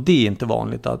 Och det är inte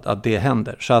vanligt att det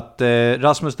händer. Så att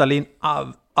Rasmus Dahlin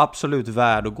absolut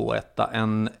värd att gå 1.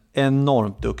 En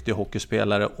enormt duktig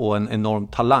hockeyspelare och en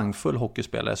enormt talangfull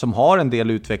hockeyspelare som har en del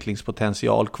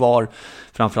utvecklingspotential kvar,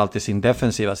 framförallt i sin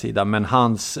defensiva sida, men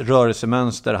hans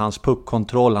rörelsemönster, hans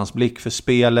puckkontroll, hans blick för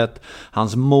spelet,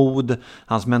 hans mod,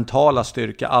 hans mentala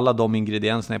styrka, alla de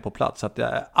ingredienserna är på plats, så att det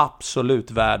är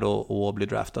absolut värd att bli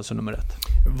draftad som nummer 1.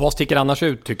 Vad sticker annars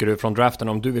ut tycker du från draften,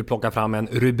 om du vill plocka fram en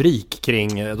rubrik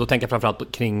kring, då tänker jag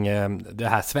framförallt kring det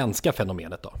här svenska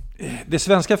fenomenet då? Det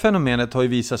svenska fenomenet har ju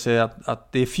visat sig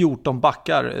att det är 14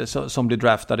 backar som blir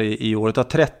draftade i året. Av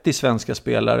 30 svenska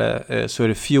spelare så är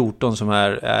det 14 som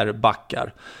är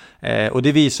backar. Och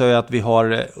det visar ju att vi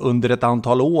har under ett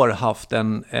antal år haft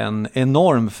en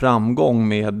enorm framgång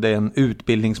med den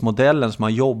utbildningsmodellen som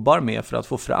man jobbar med för att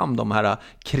få fram de här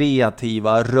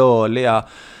kreativa, rörliga,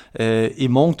 i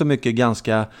mångt och mycket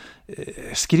ganska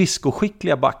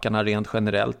skridskoskickliga backarna rent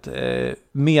generellt.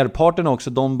 Merparten också,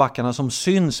 de backarna som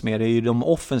syns mer, är ju de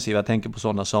offensiva. Jag tänker på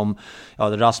sådana som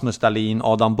Rasmus Dahlin,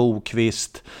 Adam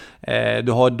Bokvist.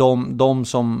 Du har de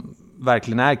som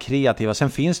verkligen är kreativa. Sen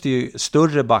finns det ju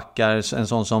större backar, en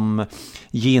sån som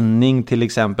Ginning till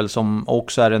exempel, som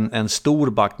också är en stor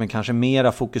back, men kanske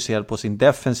mera fokuserad på sin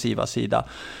defensiva sida.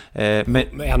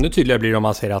 Men ännu tydligare blir det om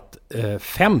man säger att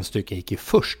 5 stycken gick i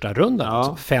första rundan. Ja.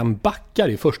 Alltså 5 backar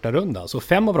i första rundan. Så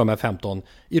 5 av dem är 15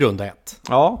 i runda 1.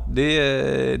 Ja, det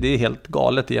är helt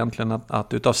galet egentligen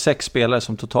att utav 6 spelare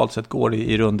som totalt sett går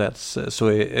i runda 1, så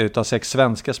är utav 6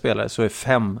 svenska spelare så är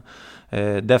 5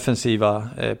 defensiva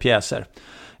pjäser.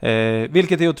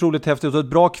 Vilket är otroligt häftigt och ett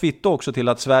bra kvitto också till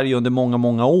att Sverige under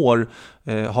många år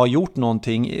har gjort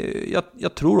någonting.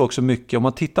 Jag tror också mycket, om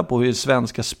man tittar på hur det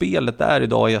svenska spelet är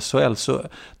idag i SHL, så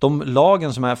de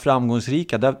lagen som är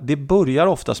framgångsrika, det börjar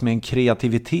oftast med en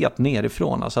kreativitet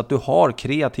nerifrån. Alltså att du har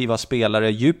kreativa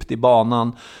spelare djupt i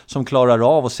banan som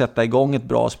klarar av att sätta igång ett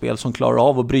bra spel, som klarar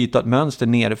av att bryta ett mönster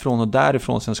nerifrån och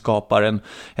därifrån sen skapar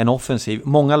en offensiv.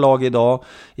 Många lag idag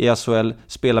i SHL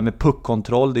spelar med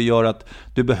puckkontroll. Det gör att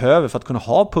du behöver, för att kunna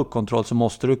ha puckkontroll så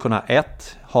måste du kunna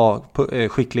ha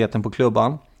skickligheten på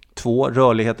klubban, 2,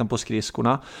 rörligheten på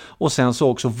skridskorna och sen så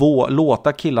också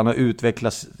låta killarna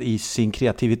utvecklas i sin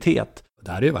kreativitet.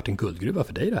 Det här har ju varit en guldgruva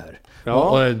för dig det här. Ja.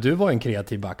 Och du var en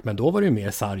kreativ back, men då var det ju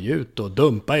mer sarg ut och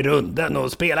dumpa i runden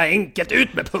och spela enkelt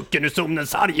ut med pucken ur zonen,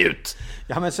 sarg ut.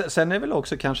 Ja, men sen är väl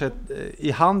också kanske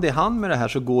i hand med det här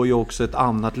så går ju också ett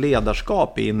annat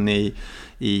ledarskap in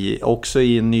också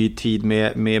i en ny tid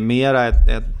med mera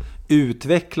ett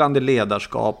utvecklande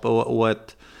ledarskap och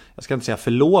ett, jag ska inte säga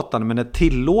förlåtande, men ett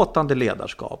tillåtande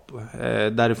ledarskap.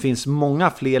 Där det finns många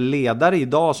fler ledare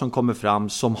idag som kommer fram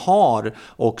som har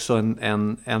också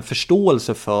en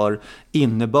förståelse för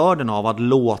innebörden av att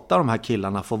låta de här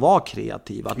killarna få vara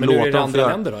kreativa. Men hur är det andra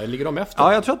länder då? Ligger de efter?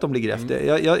 Ja, jag tror att de ligger efter.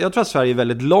 Jag tror att Sverige är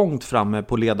väldigt långt framme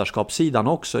på ledarskapssidan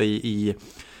också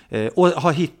och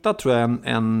har hittat, tror jag,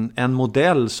 en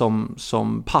modell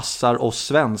som passar oss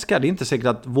svenskar. Det är inte säkert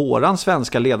att våran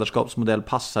svenska ledarskapsmodell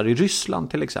passar i Ryssland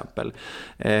till exempel.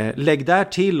 Lägg där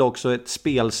till också ett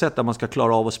spelsätt där man ska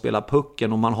klara av att spela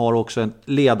pucken och man har också ett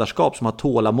ledarskap som har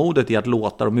tålamodet i att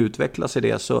låta dem utvecklas i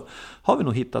det, så har vi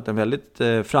nog hittat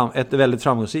ett väldigt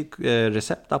framgångsrikt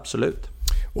recept, absolut.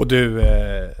 Och du,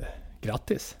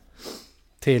 grattis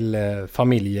till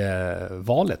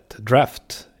familjevalet,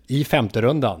 draft i 5:e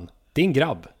rundan. Din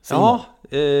grabb, Simon.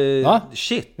 Ja,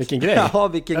 shit. Vilken grej. Ja,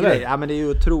 vilken grej. Ja, men det är ju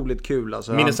otroligt kul.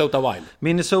 Alltså.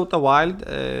 Minnesota Wild,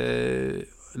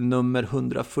 nummer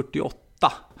 148.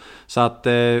 Så att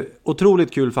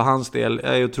otroligt kul för hans del.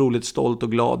 Jag är otroligt stolt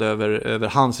och glad över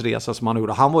hans resa som han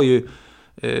gjorde. Han var ju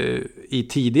i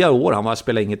tidigare år, han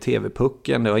spelade inget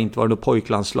TV-pucken, det har inte varit något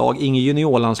pojklandslag, inget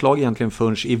juniorlandslag egentligen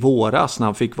förrän i våras när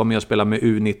han fick vara med och spela med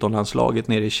U19-landslaget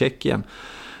nere i Tjeckien.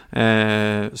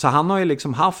 Så han har ju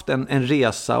liksom haft en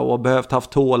resa och behövt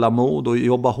haft tålamod och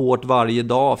jobba hårt varje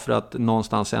dag för att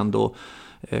någonstans ändå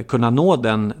kunna nå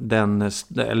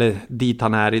eller dit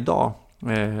han är idag.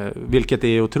 Vilket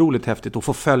är otroligt häftigt att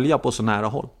få följa på så nära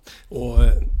håll. Och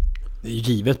det är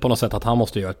givet på något sätt att han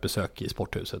måste göra ett besök i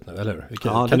Sporthuset nu, eller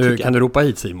hur? Kan du ropa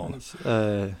hit, Simon?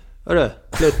 Hörru,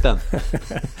 Plutten.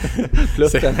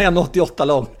 Plutten, 1,88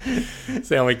 lång.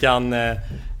 Se om vi kan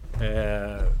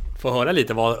få höra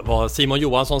lite vad Simon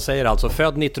Johansson säger, alltså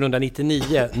född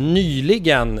 1999,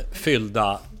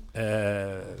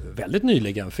 väldigt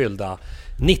nyligen fyllda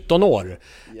 19 år.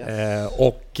 Yes.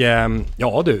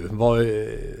 Ja du,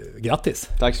 grattis.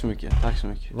 Tack så mycket.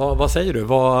 Vad säger du?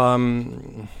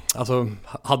 Alltså,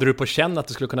 hade du på känn att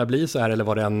det skulle kunna bli så här, eller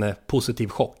var det en positiv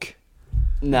chock?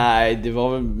 Nej, det var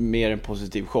väl mer en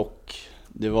positiv chock.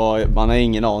 Man har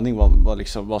ingen aning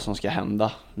vad som ska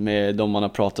hända. Med de man har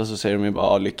pratat så säger de ju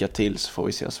bara lycka till så får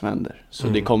vi se vad som händer. Så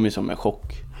det kommer ju som en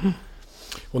chock.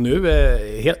 Och nu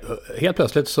helt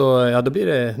plötsligt så då blir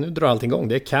det, nu drar allting igång.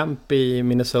 Det är camp i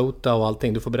Minnesota och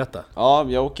allting. Du får berätta. Ja,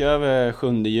 jag åker över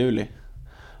 7 juli.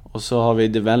 Och så har vi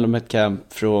development camp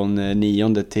från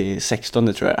 9 till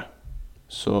 16 tror jag.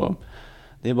 Så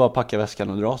det är bara att packa väskan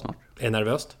och dra snart. Är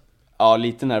nervöst? Ja,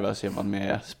 lite nervös är man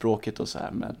med språket och så här,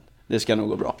 men det ska nog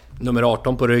gå bra. Nummer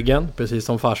 18 på ryggen, precis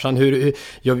som farsan.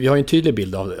 Jag har en tydlig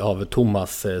bild av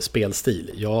Thomas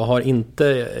spelstil. Jag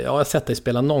har sett dig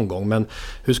spela någon gång, men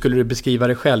hur skulle du beskriva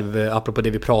dig själv, apropå det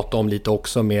vi pratade om lite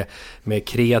också med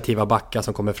kreativa backar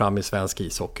som kommer fram i svensk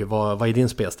ishockey? Vad är din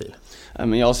spelstil?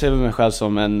 Men jag ser mig själv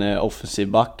som en offensiv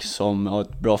back som har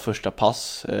ett bra första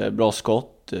pass, bra skott,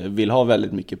 vill ha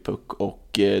väldigt mycket puck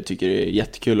och tycker det är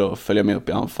jättekul att följa med upp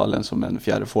i anfallen som en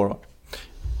fjärde forward.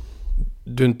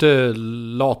 Du är inte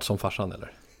lat som farsan,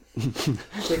 eller?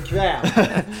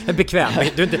 Bekväm.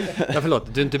 Du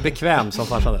är inte bekväm som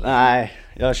farsan, eller? Nej,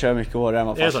 jag kör mycket hårdare än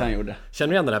vad farsan gjorde. Känner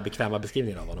du igen den här bekväma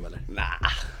beskrivningen av honom, eller? Nej,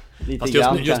 lite fast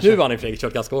grann just nu har han i Fredrik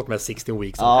kört ganska hårt med 16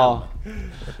 weeks. Ja,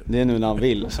 det är nu när han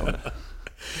vill. Så.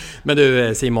 Men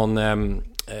du, Simon,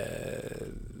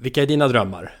 vilka är dina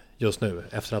drömmar just nu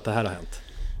efter att det här har hänt?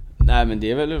 Nej, men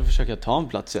det är väl att försöka ta en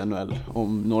plats i NHL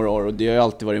om några år, och det har ju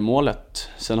alltid varit målet.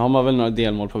 Sen har man väl några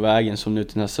delmål på vägen, som nu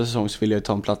till nästa säsong så vill jag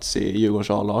ta en plats i Djurgårdens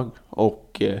A-lag.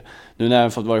 Och nu när jag har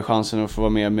fått vara chansen att få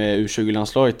vara med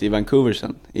U20-landslaget i Vancouver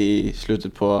sen i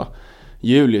slutet på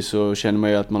juli så känner man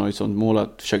ju att man har ett sånt mål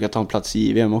att försöka ta en plats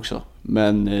i VM också.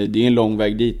 Men det är en lång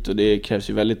väg dit och det krävs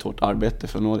ju väldigt hårt arbete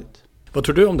för att nå dit. Vad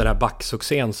tror du om den här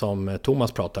backsuccén som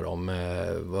Thomas pratar om?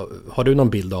 Har du någon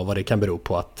bild av vad det kan bero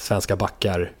på att svenska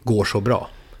backar går så bra?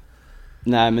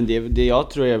 Nej, men det jag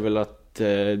tror är väl att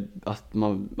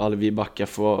alla vi backar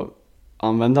får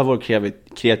använda vår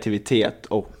kreativitet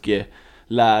och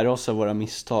lära oss av våra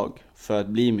misstag för att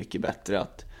bli mycket bättre.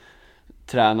 Att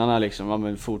tränarna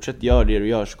liksom, fortsätt gör det du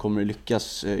gör så kommer du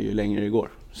lyckas ju längre det går.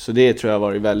 Så det tror jag har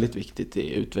varit väldigt viktigt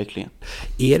i utvecklingen.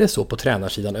 Är det så på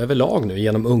tränarsidan överlag nu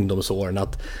genom ungdomsåren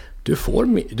att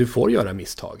du får göra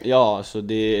misstag? Ja, så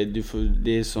det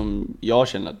är som jag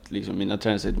känner att liksom, mina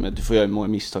tränare säger till mig att du får göra hur många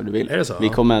misstag du vill. Är det så? Vi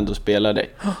kommer ändå spela dig.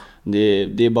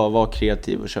 Det är bara att vara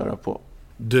kreativ och köra på.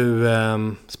 Du,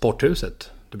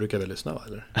 Sporthuset, du brukar väl lyssna, va,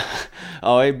 eller?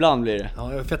 Ja, ibland blir det. Ja,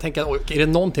 för jag tänker, är det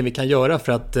någonting vi kan göra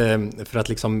för att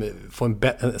liksom få en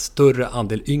större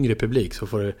andel yngre publik, så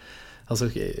får du, alltså,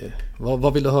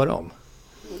 vad vill du höra om?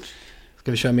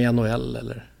 Ska vi köra med NHL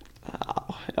eller?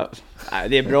 Ja, nej,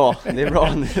 det är bra. Det är bra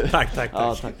nu. Tack.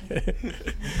 Ja, tack.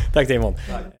 Tack Simon.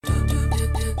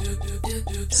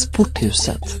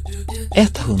 Sporthuset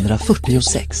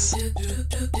 146.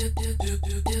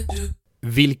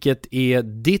 Vilket är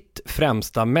ditt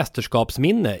främsta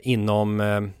mästerskapsminne inom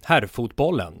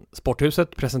herrfotbollen?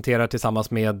 Sporthuset presenterar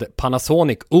tillsammans med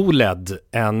Panasonic OLED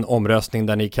en omröstning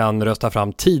där ni kan rösta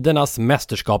fram tidernas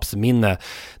mästerskapsminne.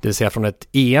 Det vill säga från ett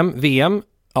EM, VM,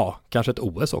 ja, kanske ett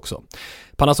OS också.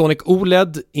 Panasonic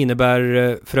OLED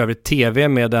innebär för övrigt TV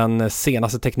med den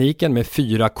senaste tekniken med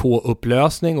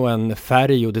 4K-upplösning och en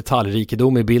färg- och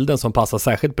detaljrikedom i bilden som passar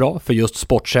särskilt bra för just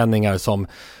sportsändningar som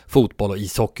fotboll och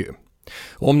ishockey.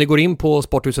 Och om ni går in på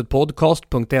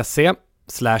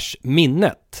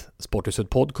sporthusetpodcast.se/minnet,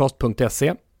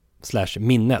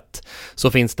 sporthusetpodcast.se/minnet,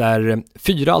 så finns där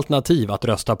 4 alternativ att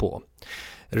rösta på.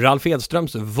 Ralf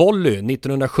Edströms volley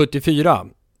 1974,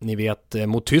 ni vet,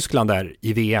 mot Tyskland där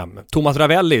i VM. Thomas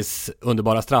Ravellis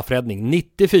underbara straffräddning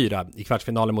 94 i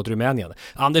kvartsfinalen mot Rumänien.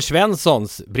 Anders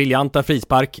Svenssons briljanta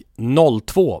frispark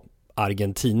 02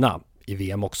 Argentina i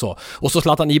VM också. Och så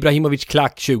Zlatan Ibrahimovic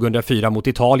klack 2004 mot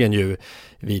Italien ju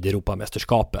vid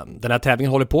Europamästerskapen. Den här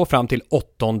tävlingen håller på fram till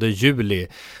 8 juli.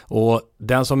 Och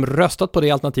den som röstat på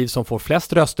det alternativ som får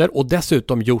flest röster och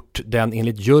dessutom gjort den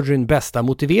enligt juryn bästa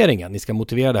motiveringen, ni ska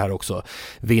motivera det här också,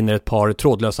 vinner ett par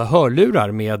trådlösa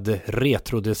hörlurar med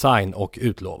retrodesign och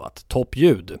utlovat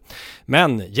toppljud.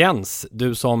 Men Jens,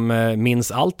 du som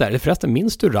minns allt där, eller förresten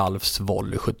minns du Ralfs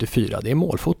volley 74? Det är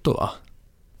målfoto, va?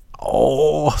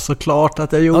 Såklart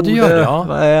att jag gjorde. Ja, du gör det,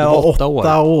 ja. 8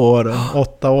 år.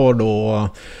 8 år då.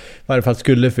 I varje fall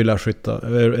skulle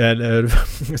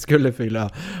fylla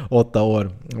 8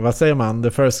 år. Vad säger man?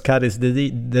 The first cut is the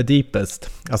deepest.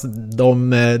 Alltså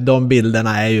de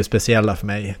bilderna är ju speciella för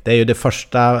mig. Det är ju det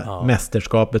första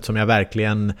mästerskapet som jag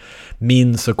verkligen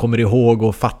minns och kommer ihåg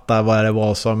och fattar vad det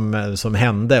var som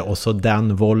hände. Och så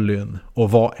den volyn.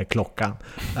 Och vad är klockan?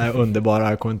 Den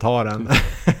underbara kommentaren.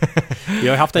 Vi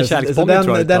har haft en kärleksbombning,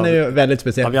 tror jag. Den är ju väldigt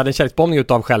speciell. Ja, vi hade en kärleksbombning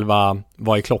utav själva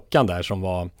vad är klockan där som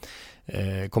var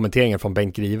kommenteringen från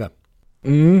Bengt Grive.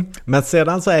 Men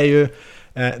sedan så är ju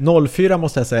 04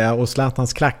 måste jag säga, och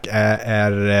Zlatans klack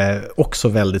är också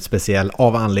väldigt speciell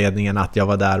av anledningen att jag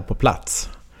var där på plats.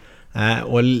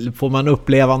 Och får man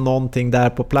uppleva någonting där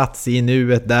på plats i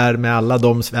nuet där med alla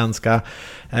de svenska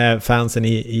fansen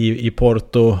i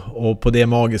Porto och på det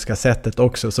magiska sättet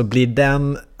också, så blir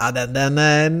den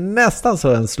är nästan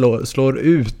så en slår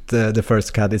ut the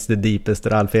first cut is the deepest,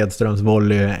 Ralf Edströms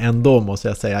volley ändå, måste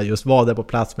jag säga. Just var där på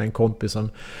plats med en kompis som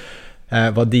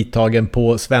var dittagen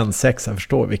på svensexa.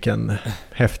 Förstår vilken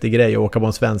häftig grej att åka på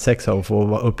en svensexa och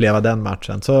få uppleva den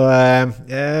matchen. Så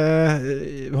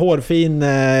hårfin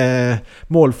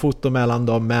målfoto mellan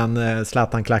dem, men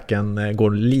Zlatan-klacken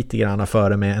går lite grann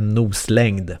före med en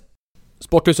noslängd.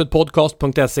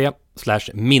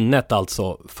 Sporthusetpodcast.se/minnet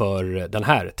alltså för den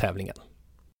här tävlingen.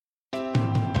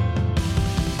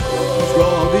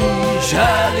 Ska vi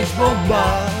kärleksbomba?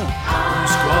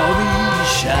 Ska vi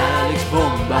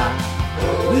kärleksbomba?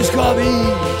 Nu ska vi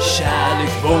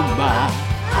kärleksbomba.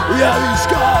 Ja, vi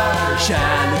ska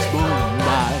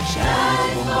kärleksbomba.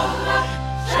 Kärleksbomba.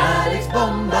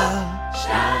 Kärleksbomba.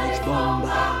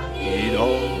 Kärleksbomba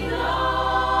idag.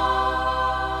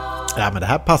 Ja, men det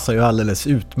här passar ju alldeles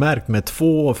utmärkt med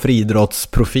 2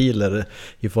 friidrottsprofiler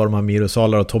i form av Miro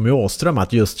Salar och Tommy Åström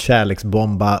att just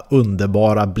kärleksbomba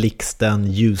underbara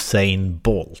blixten Usain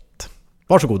Bolt.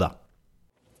 Varsågoda.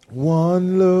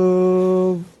 One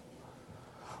love,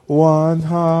 one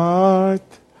heart,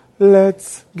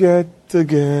 let's get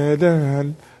together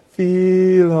and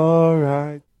feel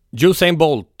alright. Usain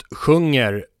Bolt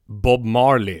sjunger Bob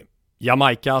Marley,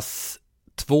 Jamaicas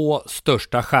 2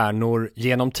 största stjärnor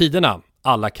genom tiderna,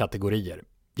 alla kategorier.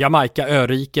 Jamaica,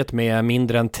 öriket med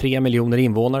mindre än 3 miljoner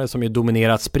invånare som ju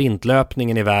dominerat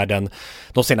sprintlöpningen i världen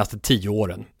de senaste 10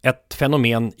 åren. Ett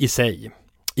fenomen i sig.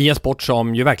 I en sport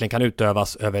som ju verkligen kan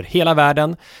utövas över hela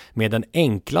världen med den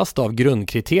enklaste av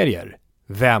grundkriterier.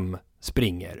 Vem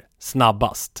springer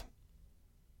snabbast?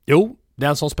 Jo,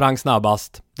 den som sprang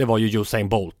snabbast, det var ju Usain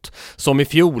Bolt, som i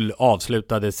fjol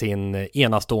avslutade sin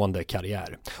enastående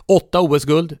karriär. 8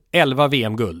 OS-guld, 11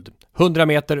 VM-guld, 100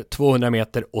 meter, 200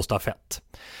 meter och stafett.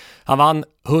 Han vann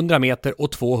 100 meter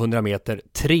och 200 meter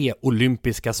 3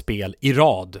 olympiska spel i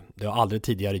rad. Det har aldrig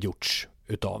tidigare gjorts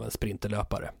utav en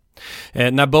sprinterlöpare.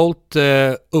 När Bolt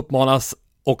uppmanas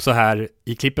också här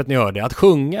i klippet ni hörde att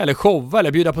sjunga eller showa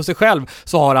eller bjuda på sig själv,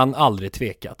 så har han aldrig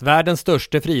tvekat. Världens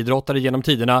största friidrottare genom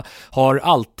tiderna har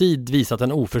alltid visat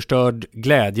en oförstörd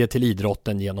glädje till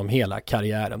idrotten genom hela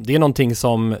karriären. Det är någonting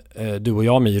som du och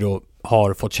jag, Miro,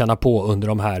 har fått känna på under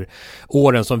de här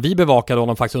åren som vi bevakade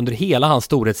honom faktiskt under hela hans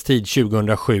storhetstid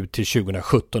 2007 till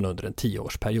 2017 under en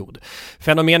 10-årsperiod.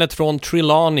 Fenomenet från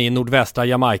Trelawney i nordvästra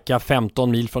Jamaica,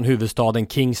 15 mil från huvudstaden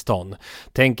Kingston.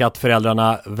 Tänk att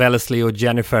föräldrarna Wellesley och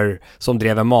Jennifer som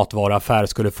drev en matvaruaffär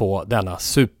skulle få denna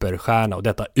superstjärna och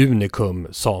detta unikum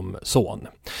som son.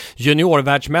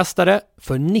 Juniorvärldsmästare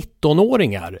för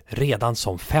 19-åringar redan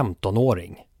som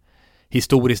 15-åring.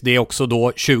 Historiskt det är också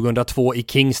då 2002 i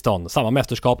Kingston, samma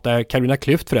mästerskap där Carolina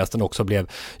Klüft förresten också blev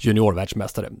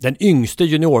juniorvärldsmästare. Den yngste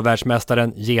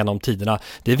juniorvärldsmästaren genom tiderna,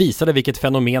 det visade vilket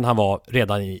fenomen han var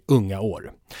redan i unga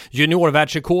år.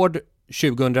 Juniorvärldsrekord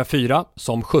 2004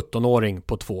 som 17-åring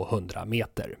på 200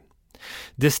 meter.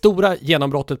 Det stora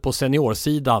genombrottet på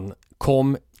seniorsidan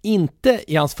kom inte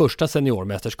i hans första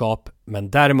seniormästerskap,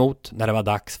 men däremot när det var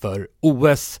dags för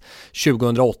OS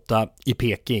 2008 i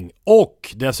Peking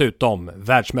och dessutom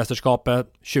världsmästerskapet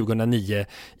 2009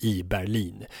 i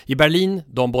Berlin. I Berlin,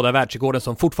 de båda världsrekorden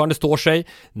som fortfarande står sig,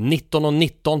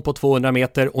 19:19 på 200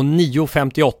 meter och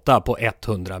 9:58 på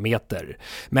 100 meter.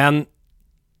 Men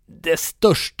det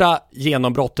största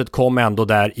genombrottet kom ändå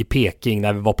där i Peking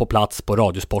när vi var på plats på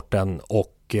Radiosporten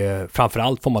och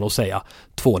framförallt får man nog säga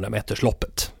 200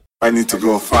 metersloppet. I need to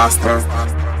go faster.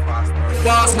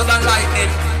 Faster than lightning.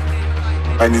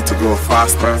 I need to go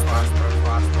faster.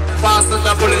 Faster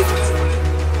than bullet.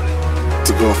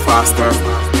 To go faster,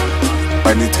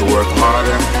 I need to work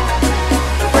harder.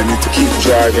 I need to keep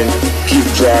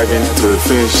driving to the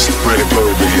finish where the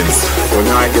glory begins. When I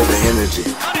get the energy.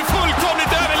 Han är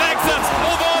fullkomligt överlägsen.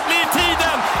 Och vad blir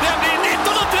tiden? Den blir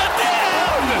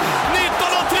 19:31!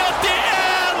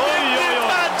 19:31! Nytt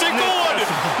världsrekord!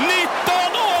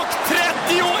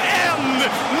 19:31!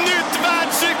 Nytt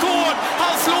världsrekord!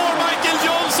 Han slår Michael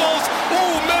Johnsons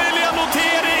omöjliga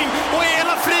notering och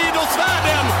hela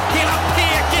friidrottsvärlden, hela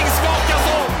Peking skakas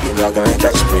om. You're not gonna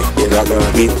catch me, you're not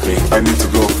gonna beat me. I need to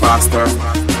go faster.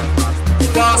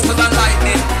 Faster than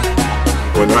lightning.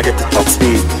 When I get to top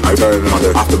speed, I burn on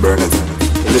the afterburners.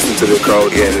 Listen to the crowd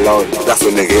get loud. That's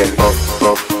when they get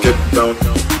up, get down.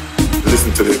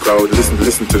 Listen to the crowd, listen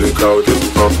to the crowd.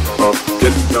 Up,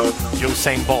 get down.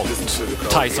 Usain Bolt,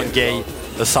 Tyson Gay,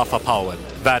 Safa Powell.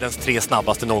 Världens 3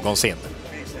 snabbaste någonsin.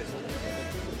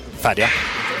 Färdiga.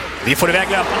 Vi får iväg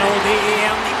löparna och det är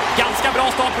en ganska bra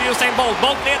start på Usain Bolt.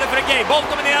 Bolt leder före Gay. Bolt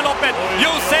dominerar loppet.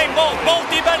 Usain Bolt. Bolt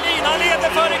i Berlin. Han leder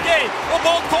före Gay. Och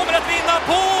Bolt kommer att vinna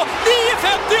på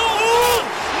 9:58!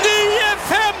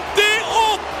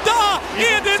 9:58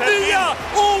 är det nya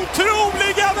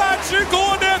otroliga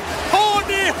världsrekordet. Har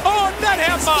ni hört där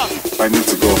hemma? I need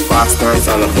to go faster. It's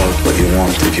all about what you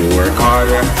want if you work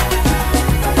harder.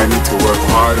 I need to work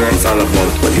harder. It's all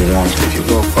about what you want if you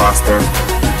go faster.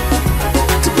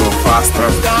 Faster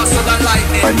than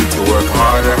lightning. I need to work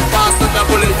harder. Faster than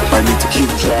bullet. I need to keep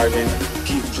driving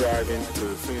to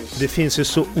the finish. Det finns ju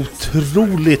så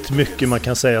otroligt mycket man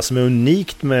kan säga som är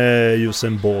unikt med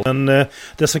Usain Bolt. Men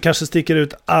det som kanske sticker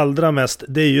ut allra mest,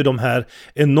 det är ju de här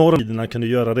enorma tiderna kan du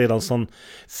göra redan som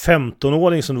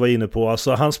 15-åring som du var inne på.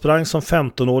 Alltså han sprang som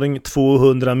 15-åring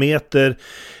 200 meter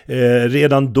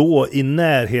redan då i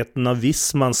närheten av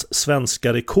Wismans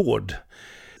svenska rekord.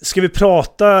 Ska vi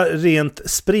prata rent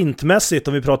sprintmässigt,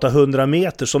 om vi pratar 100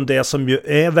 meter som det som ju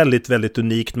är väldigt, väldigt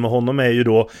unikt med honom är ju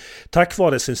då, tack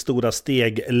vare sin stora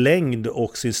steglängd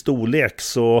och sin storlek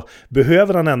så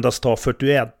behöver han endast ta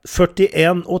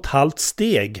 41,5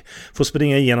 steg för att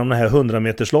springa igenom den här 100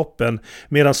 metersloppen,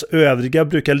 medan övriga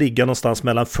brukar ligga någonstans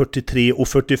mellan 43 och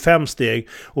 45 steg.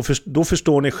 Och då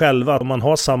förstår ni själva att om man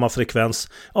har samma frekvens,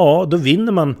 ja då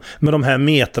vinner man med de här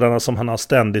metrarna som han har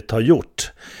ständigt har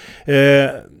gjort.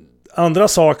 andra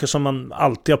saker som man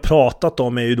alltid har pratat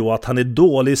om är ju då att han är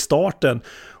dålig i starten.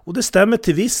 Och det stämmer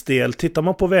till viss del. Tittar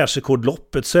man på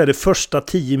världsrekordloppet så är det första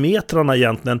 10 metrarna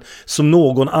egentligen som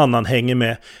någon annan hänger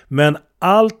med. Men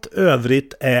allt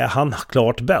övrigt är han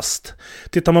klart bäst.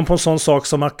 Tittar man på en sån sak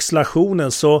som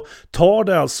accelerationen så tar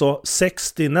det alltså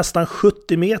 60, nästan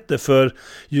 70 meter för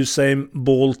Usain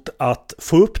Bolt att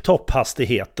få upp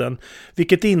topphastigheten.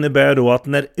 Vilket innebär då att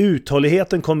när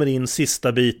uthålligheten kommer in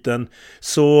sista biten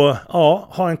så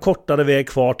har en kortare väg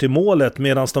kvar till målet,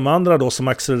 medan de andra då som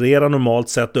accelererar normalt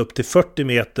sett upp till 40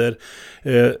 meter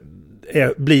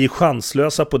blir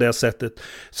chanslösa på det sättet.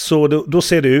 Så då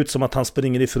ser det ut som att han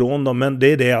springer ifrån dem, men det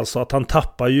är det alltså att han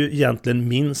tappar ju egentligen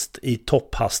minst i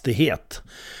topphastighet.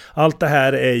 Allt det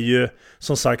här är ju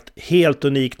som sagt helt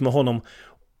unikt med honom,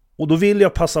 och då vill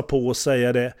jag passa på att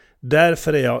säga det.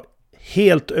 Därför är jag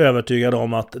helt övertygad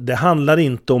om att det handlar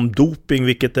inte om doping,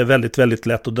 vilket är väldigt, väldigt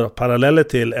lätt att dra paralleller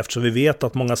till eftersom vi vet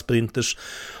att många sprinters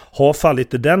har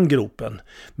fallit i den gropen.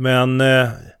 Men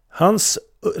hans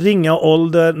ringa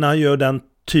ålder när han gör den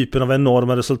typen av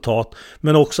enorma resultat,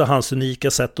 men också hans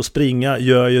unika sätt att springa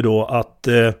gör ju då att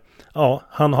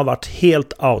han har varit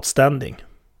helt outstanding.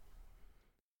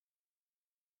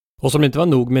 Och som inte var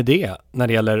nog med det när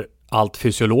det gäller allt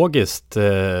fysiologiskt,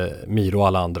 Miro och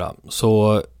alla andra,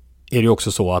 så är det ju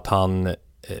också så att han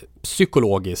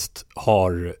psykologiskt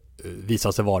har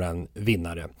visat sig vara en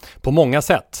vinnare på många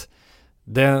sätt.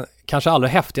 Det kanske allra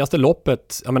häftigaste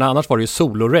loppet, jag menar, annars var det ju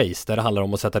solo-race där det handlar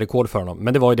om att sätta rekord för honom.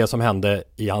 Men det var ju det som hände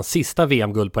i hans sista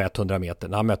VM-guld på 100 meter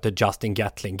när han mötte Justin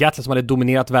Gatlin. Gatlin som hade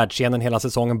dominerat världsscenen hela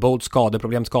säsongen. Bolt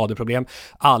skadeproblem.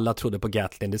 Alla trodde på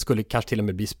Gatlin. Det skulle kanske till och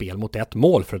med bli spel mot ett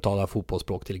mål för att tala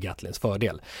fotbollsspråk till Gatlins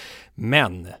fördel.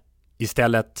 Men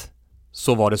istället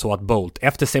så var det så att Bolt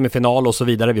efter semifinal och så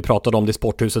vidare, vi pratade om det i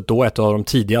Sporthuset då, ett av de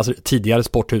tidigare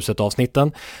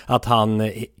Sporthuset-avsnitten, att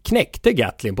han knäckte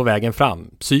Gatlin på vägen fram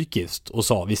psykiskt och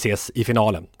sa vi ses i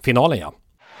finalen. Finalen, ja.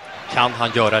 Kan han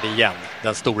göra det igen,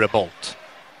 den store Bolt?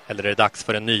 Eller är det dags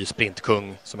för en ny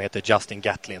sprintkung som heter Justin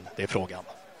Gatlin? Det är frågan.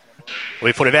 Och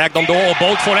vi får iväg dem då och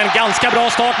Bolt får en ganska bra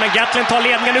start, men Gatlin tar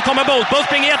ledningen. Nu kommer Bolt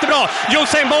springer jättebra.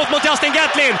 Usain Bolt mot Justin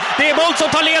Gatlin. Det är Bolt som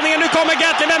tar ledningen. Nu kommer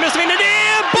Gatlin. Vem är det som vinner? Det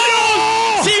är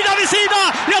Bolt! Sida vid sida!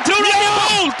 Jag tror att det är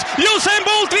Bolt! Usain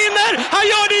Bolt vinner! Han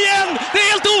gör det igen! Det är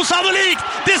helt osannolikt!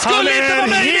 Det skulle inte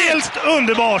vara möjligt! Helt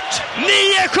underbart!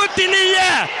 9,79!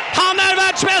 Han är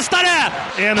världsmästare!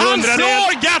 Han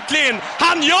slår Gatlin!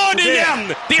 Han gör det igen!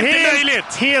 Det är inte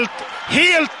möjligt!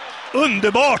 Helt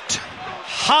underbart!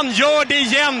 Han gör det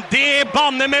igen, det är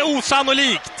banne med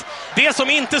osannolikt. Det som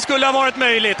inte skulle ha varit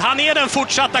möjligt. Han är den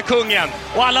fortsatta kungen.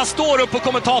 Och alla står upp på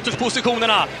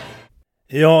kommentatorspositionerna.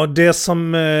 Ja, det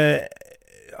som...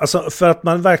 Alltså för att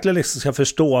man verkligen liksom ska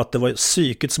förstå att det var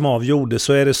psyket som avgjorde,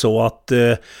 så är det så att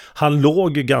han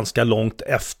låg ganska långt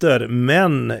efter.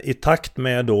 Men i takt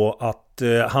med då att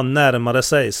han närmade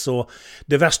sig, så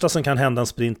det värsta som kan hända en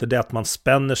sprinter, det är att man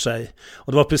spänner sig.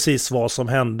 Och det var precis vad som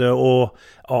hände. Och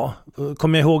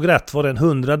kommer jag ihåg rätt, var det en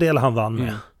 100-del han vann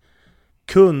med.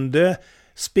 Kunde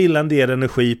spilla en del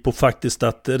energi på faktiskt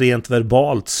att rent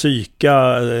verbalt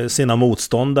psyka sina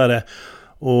motståndare.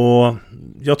 Och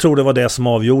jag tror det var det som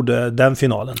avgjorde den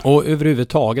finalen. Och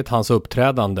överhuvudtaget hans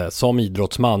uppträdande som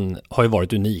idrottsman har ju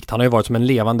varit unikt. Han har ju varit som en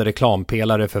levande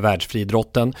reklampelare för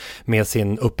världsfriidrotten med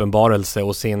sin uppenbarelse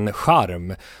och sin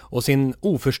charm och sin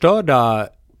oförstörda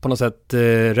på något sätt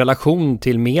relation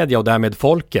till media och därmed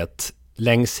folket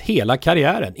längs hela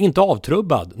karriären. Inte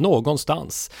avtrubbad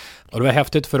någonstans. Och det var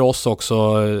häftigt för oss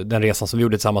också, den resan som vi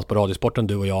gjorde tillsammans på Radiosporten,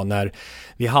 du och jag, när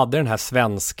vi hade den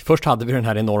här först hade vi den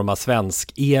här enorma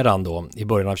svensk-eran då i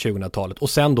början av 2000-talet, och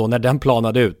sen då när den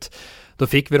planade ut, då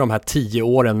fick vi de här 10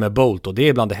 åren med Bolt, och det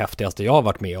är bland det häftigaste jag har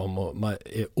varit med om, och man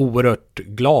är oerhört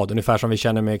glad, ungefär som vi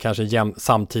känner med kanske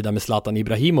samtida med Zlatan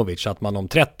Ibrahimovic, att man om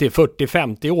 30, 40,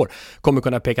 50 år kommer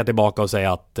kunna peka tillbaka och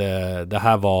säga att det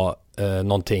här var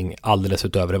någonting alldeles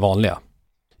utöver det vanliga.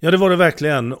 Ja, det var det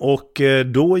verkligen. Och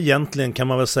då egentligen kan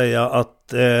man väl säga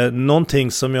att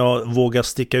någonting som jag vågar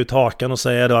sticka ut hakan och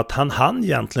säga då, att han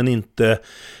egentligen inte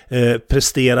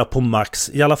prestera på max,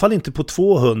 i alla fall inte på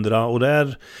 200, och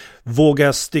där vågar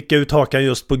jag sticka ut hakan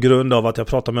just på grund av att jag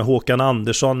pratade med Håkan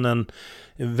Andersson, en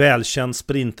välkänd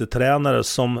sprintertränare,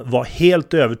 som var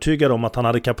helt övertygad om att han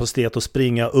hade kapacitet att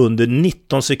springa under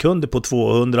 19 sekunder på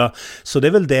 200. Så det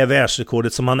är väl det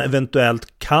världsrekordet som han eventuellt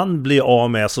kan bli av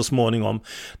med så småningom.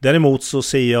 Däremot så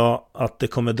ser jag att det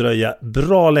kommer dröja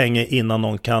bra länge innan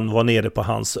någon kan vara nere på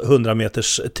hans 100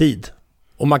 meters tid.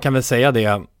 Och man kan väl säga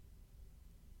det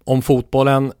om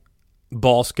fotbollen,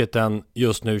 basketen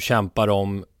just nu kämpar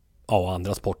om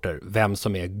andra sporter, vem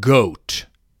som är GOAT.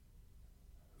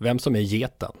 Vem som är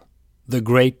geten? the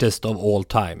greatest of all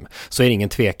time, så är det ingen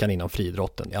tvekan inom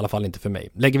friidrotten, i alla fall inte för mig.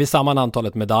 Lägger vi samman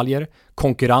antalet medaljer,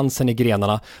 konkurrensen i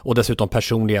grenarna och dessutom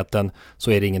personligheten,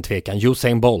 så är det ingen tvekan.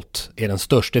 Usain Bolt är den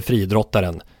största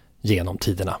friidrottaren genom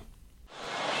tiderna.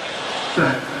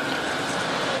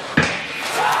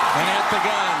 And at the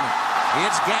gun,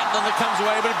 it's Gatlin that comes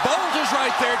away, but Bolt is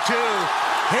right there too.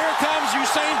 Here comes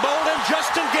Usain Bolt and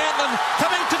Justin Gatlin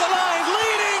coming to the line,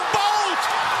 leading Bolt!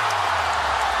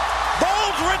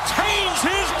 Bolt retains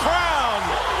his crown!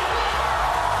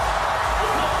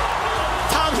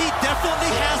 Tom, he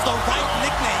definitely has the right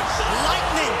nickname,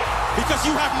 Lightning, because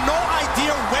you have no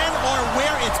idea when or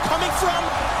where it's coming from,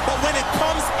 but when it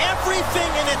comes,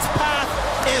 everything in its path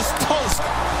is toast.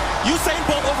 Usain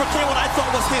Bolt overcame what I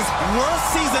thought was his worst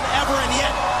season ever, and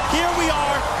yet here we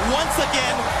are once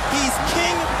again. He's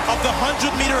king of the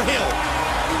 100-meter hill.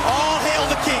 All hail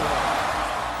the king.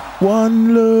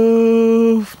 One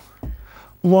love,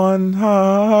 one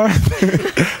heart.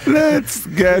 Let's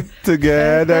get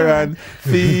together and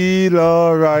feel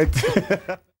all right.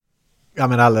 Ja,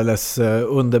 men alldeles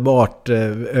underbart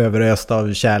överöst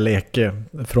av kärlek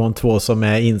från två som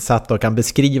är insatta och kan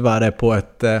beskriva det på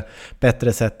ett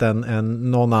bättre sätt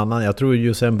än någon annan. Jag tror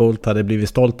Usain Bolt hade blivit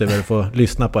stolt över att få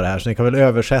lyssna på det här, så ni kan väl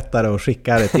översätta det och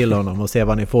skicka det till honom och se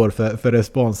vad ni får för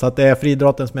respons. Att det är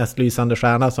friidrottens mest lysande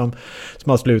stjärna som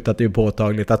har slutat är ju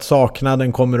påtagligt. Att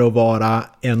saknaden kommer att vara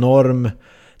enorm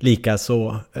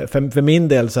likaså. För min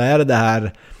del så är det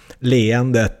här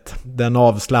leendet, den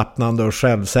avslappnande och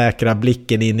självsäkra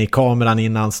blicken in i kameran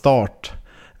innan start,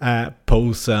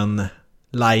 posen,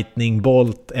 lightning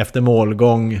bolt efter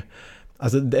målgång.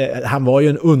 Alltså han var ju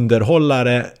en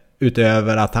underhållare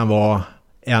utöver att han var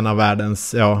en av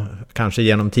världens, kanske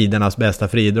genom tidernas bästa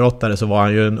friidrottare, så var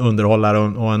han ju en underhållare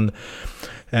och en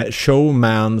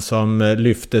showman som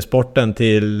lyfte sporten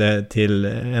till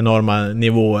enorma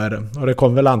nivåer. Och det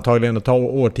kommer väl antagligen att ta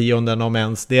årtionden om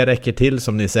ens det räcker till,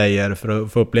 som ni säger, för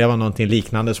att få uppleva någonting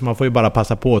liknande. Så man får ju bara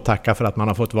passa på att tacka för att man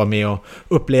har fått vara med och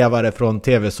uppleva det från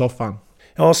tv-soffan.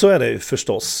 Ja, så är det ju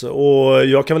förstås. Och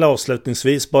jag kan väl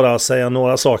avslutningsvis bara säga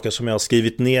några saker som jag har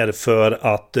skrivit ner för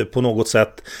att på något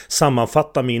sätt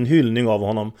sammanfatta min hyllning av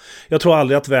honom. Jag tror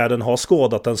aldrig att världen har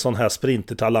skådat en sån här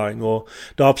sprintertalang, och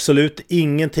det har absolut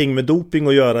ingenting med doping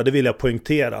att göra, det vill jag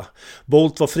poängtera.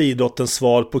 Bolt var friidrottens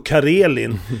svar på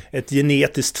Karelin, ett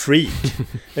genetiskt freak.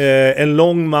 En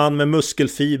lång man med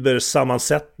muskelfiber,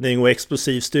 sammansättning och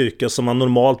explosiv styrka som man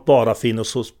normalt bara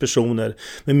finner hos personer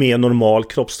med mer normal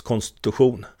kroppskonstitution.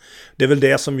 Det är väl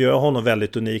det som gör honom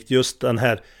väldigt unikt, just den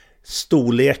här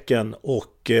storleken,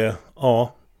 och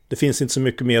det finns inte så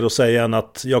mycket mer att säga än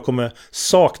att jag kommer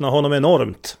sakna honom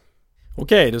enormt.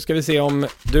 Okej, då ska vi se om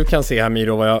du kan se här,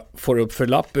 Miro, vad jag får upp för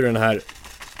lapp ur den här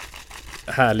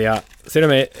härliga, ser du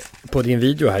mig på din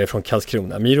video härifrån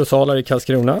Karlskrona. Miro Salar i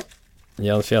Karlskrona,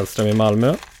 Jens Fjällström i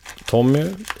Malmö, Tommy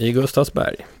i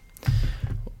Gustavsberg.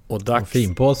 Och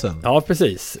finpåsen. Ja,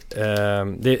 precis.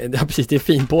 Det är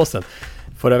finpåsen.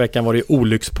 Förra veckan var det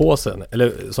olyckspåsen,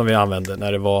 eller som vi använde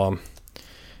när det var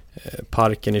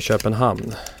parken i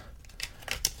Köpenhamn.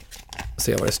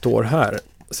 Se vad det står här.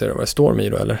 Ser du vad det står,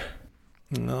 Miro, eller?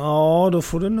 Ja, då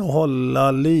får du nog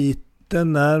hålla lite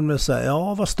närmare sig.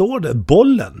 Ja, vad står det?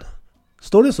 Bollen.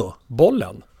 Står det så?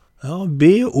 Bollen? Ja,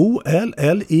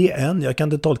 B-O-L-L-E-N. Jag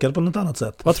kan inte tolka det på något annat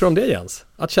sätt. Vad tror du om det, Jens?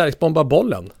 Att kärleksbomba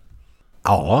bollen?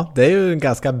 Ja, det är ju en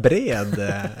ganska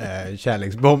bred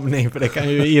kärleksbombning, för det kan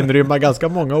ju inrymma ganska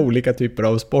många olika typer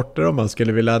av sporter om man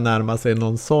skulle vilja närma sig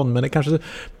någon sån. Men det är kanske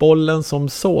bollen som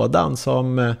sådan,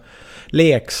 som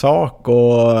leksak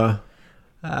och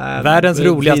världens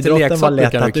roligaste leksak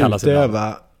brukar det kallas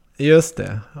utöva. Just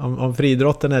det, om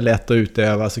friidrotten är lätt att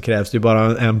utöva så krävs det ju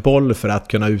bara en boll för att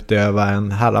kunna utöva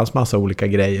en herrans massa olika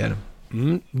grejer.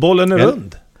 Bollen är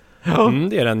rund. Ja.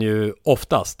 Det är den ju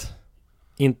oftast.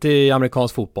 Inte i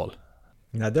amerikansk fotboll.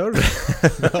 Nej, det har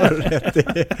du rätt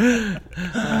i.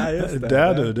 Nej, just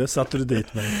det. Det satte du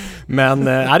dit mig. Men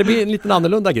det blir en liten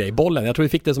annorlunda grej. Bollen. Jag tror vi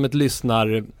fick det som ett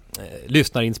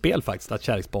lyssnarinspel faktiskt. Att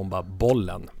kärleksbomba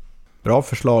bollen. Bra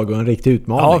förslag och en riktig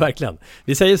utmaning. Ja, verkligen.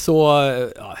 Vi säger så...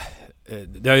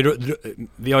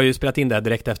 vi har ju spelat in det här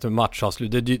direkt efter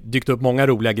matchavslut. Det dykt upp många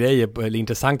roliga grejer eller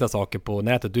intressanta saker på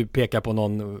nätet. Du pekar på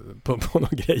någon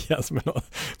grej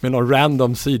med någon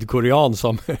random sydkorean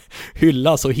som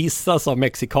hyllas och hissas av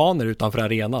mexikaner utanför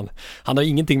arenan. Han har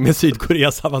ingenting med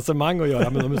Sydkoreas avancemang att göra,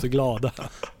 men de är så glada.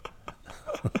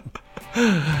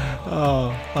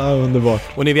 Ja, underbart.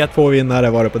 Och ni vet, två vinnare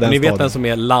var det på den ni staden. vet vem som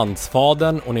är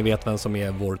Landsfadern och ni vet vem som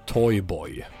är vår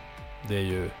Toyboy. Det är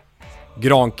ju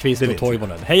Granqvist och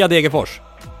Toivonen. Heja Degerfors.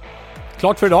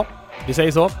 Klart för idag. Vi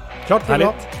säger så. Klart för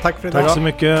idag. Tack för idag. Tack så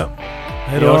mycket.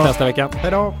 Vi hörs nästa vecka.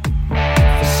 Hej då!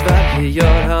 För Sverige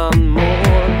gör han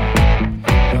mål.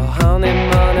 Ja, han är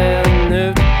mannen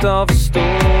utav stål.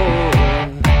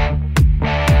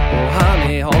 Och han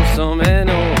är håll som en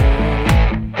ål.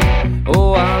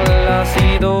 Och allas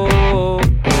idol.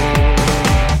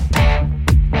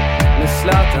 Med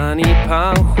Zlatan i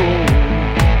pension,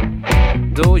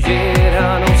 då ger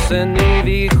han oss en ny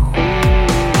vision.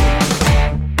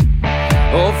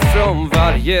 Och från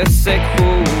varje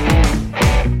sektion,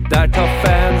 där tar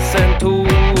fansen ton.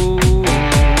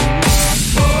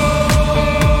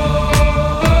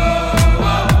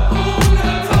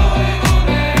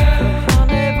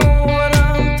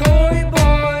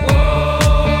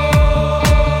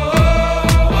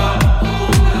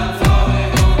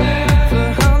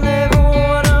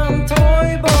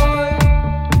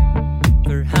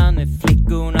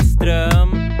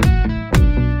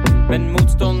 Men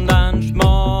motståndarens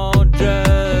mardröm.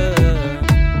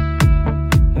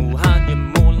 Och han gör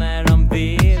mål när han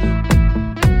vill.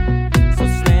 Så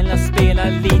snälla spela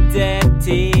lite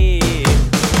till.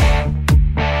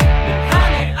 Men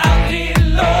han är aldrig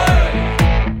loj.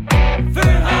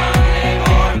 För han är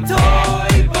vår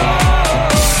toyboy.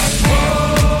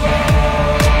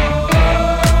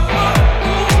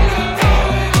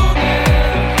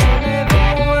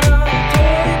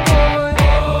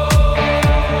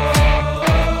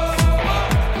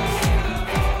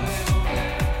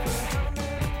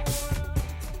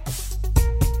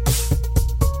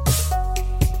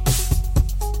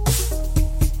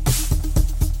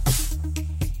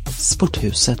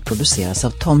 Sporthuset produceras av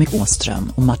Tommy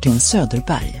Åström och Martin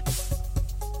Söderberg.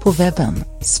 På webben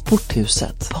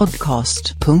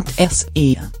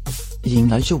sporthusetpodcast.se.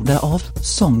 Jinglar gjorda av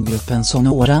sånggruppen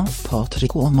Sonora,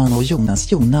 Patrik Åman och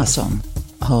Jonas Jonasson.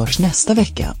 Hörs nästa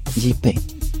vecka, JP.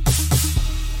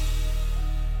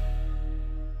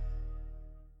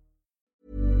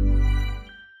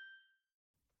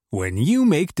 When you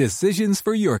make decisions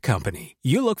for your company,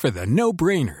 you look for the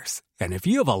no-brainers. And if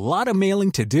you have a lot of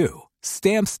mailing to do,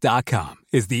 Stamps.com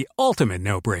is the ultimate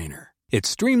no-brainer. It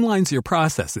streamlines your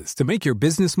processes to make your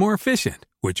business more efficient,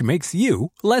 which makes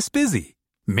you less busy.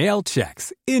 Mail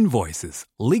checks, invoices,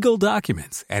 legal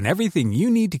documents, and everything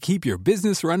you need to keep your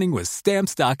business running with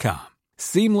Stamps.com.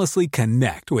 Seamlessly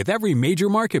connect with every major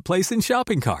marketplace and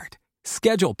shopping cart.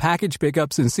 Schedule package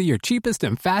pickups and see your cheapest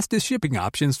and fastest shipping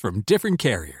options from different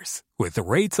carriers. With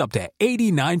rates up to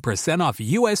 89% off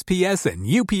USPS and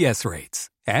UPS rates.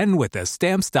 And with the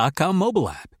Stamps.com mobile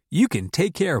app, you can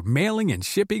take care of mailing and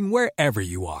shipping wherever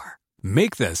you are.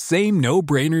 Make the same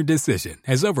no-brainer decision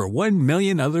as over 1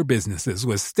 million other businesses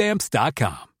with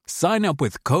Stamps.com. Sign up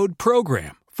with code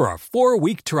PROGRAM for a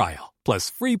 4-week trial, plus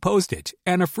free postage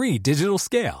and a free digital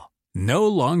scale. No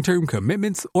long-term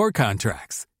commitments or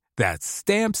contracts. That's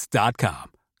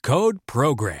Stamps.com. Code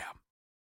PROGRAM.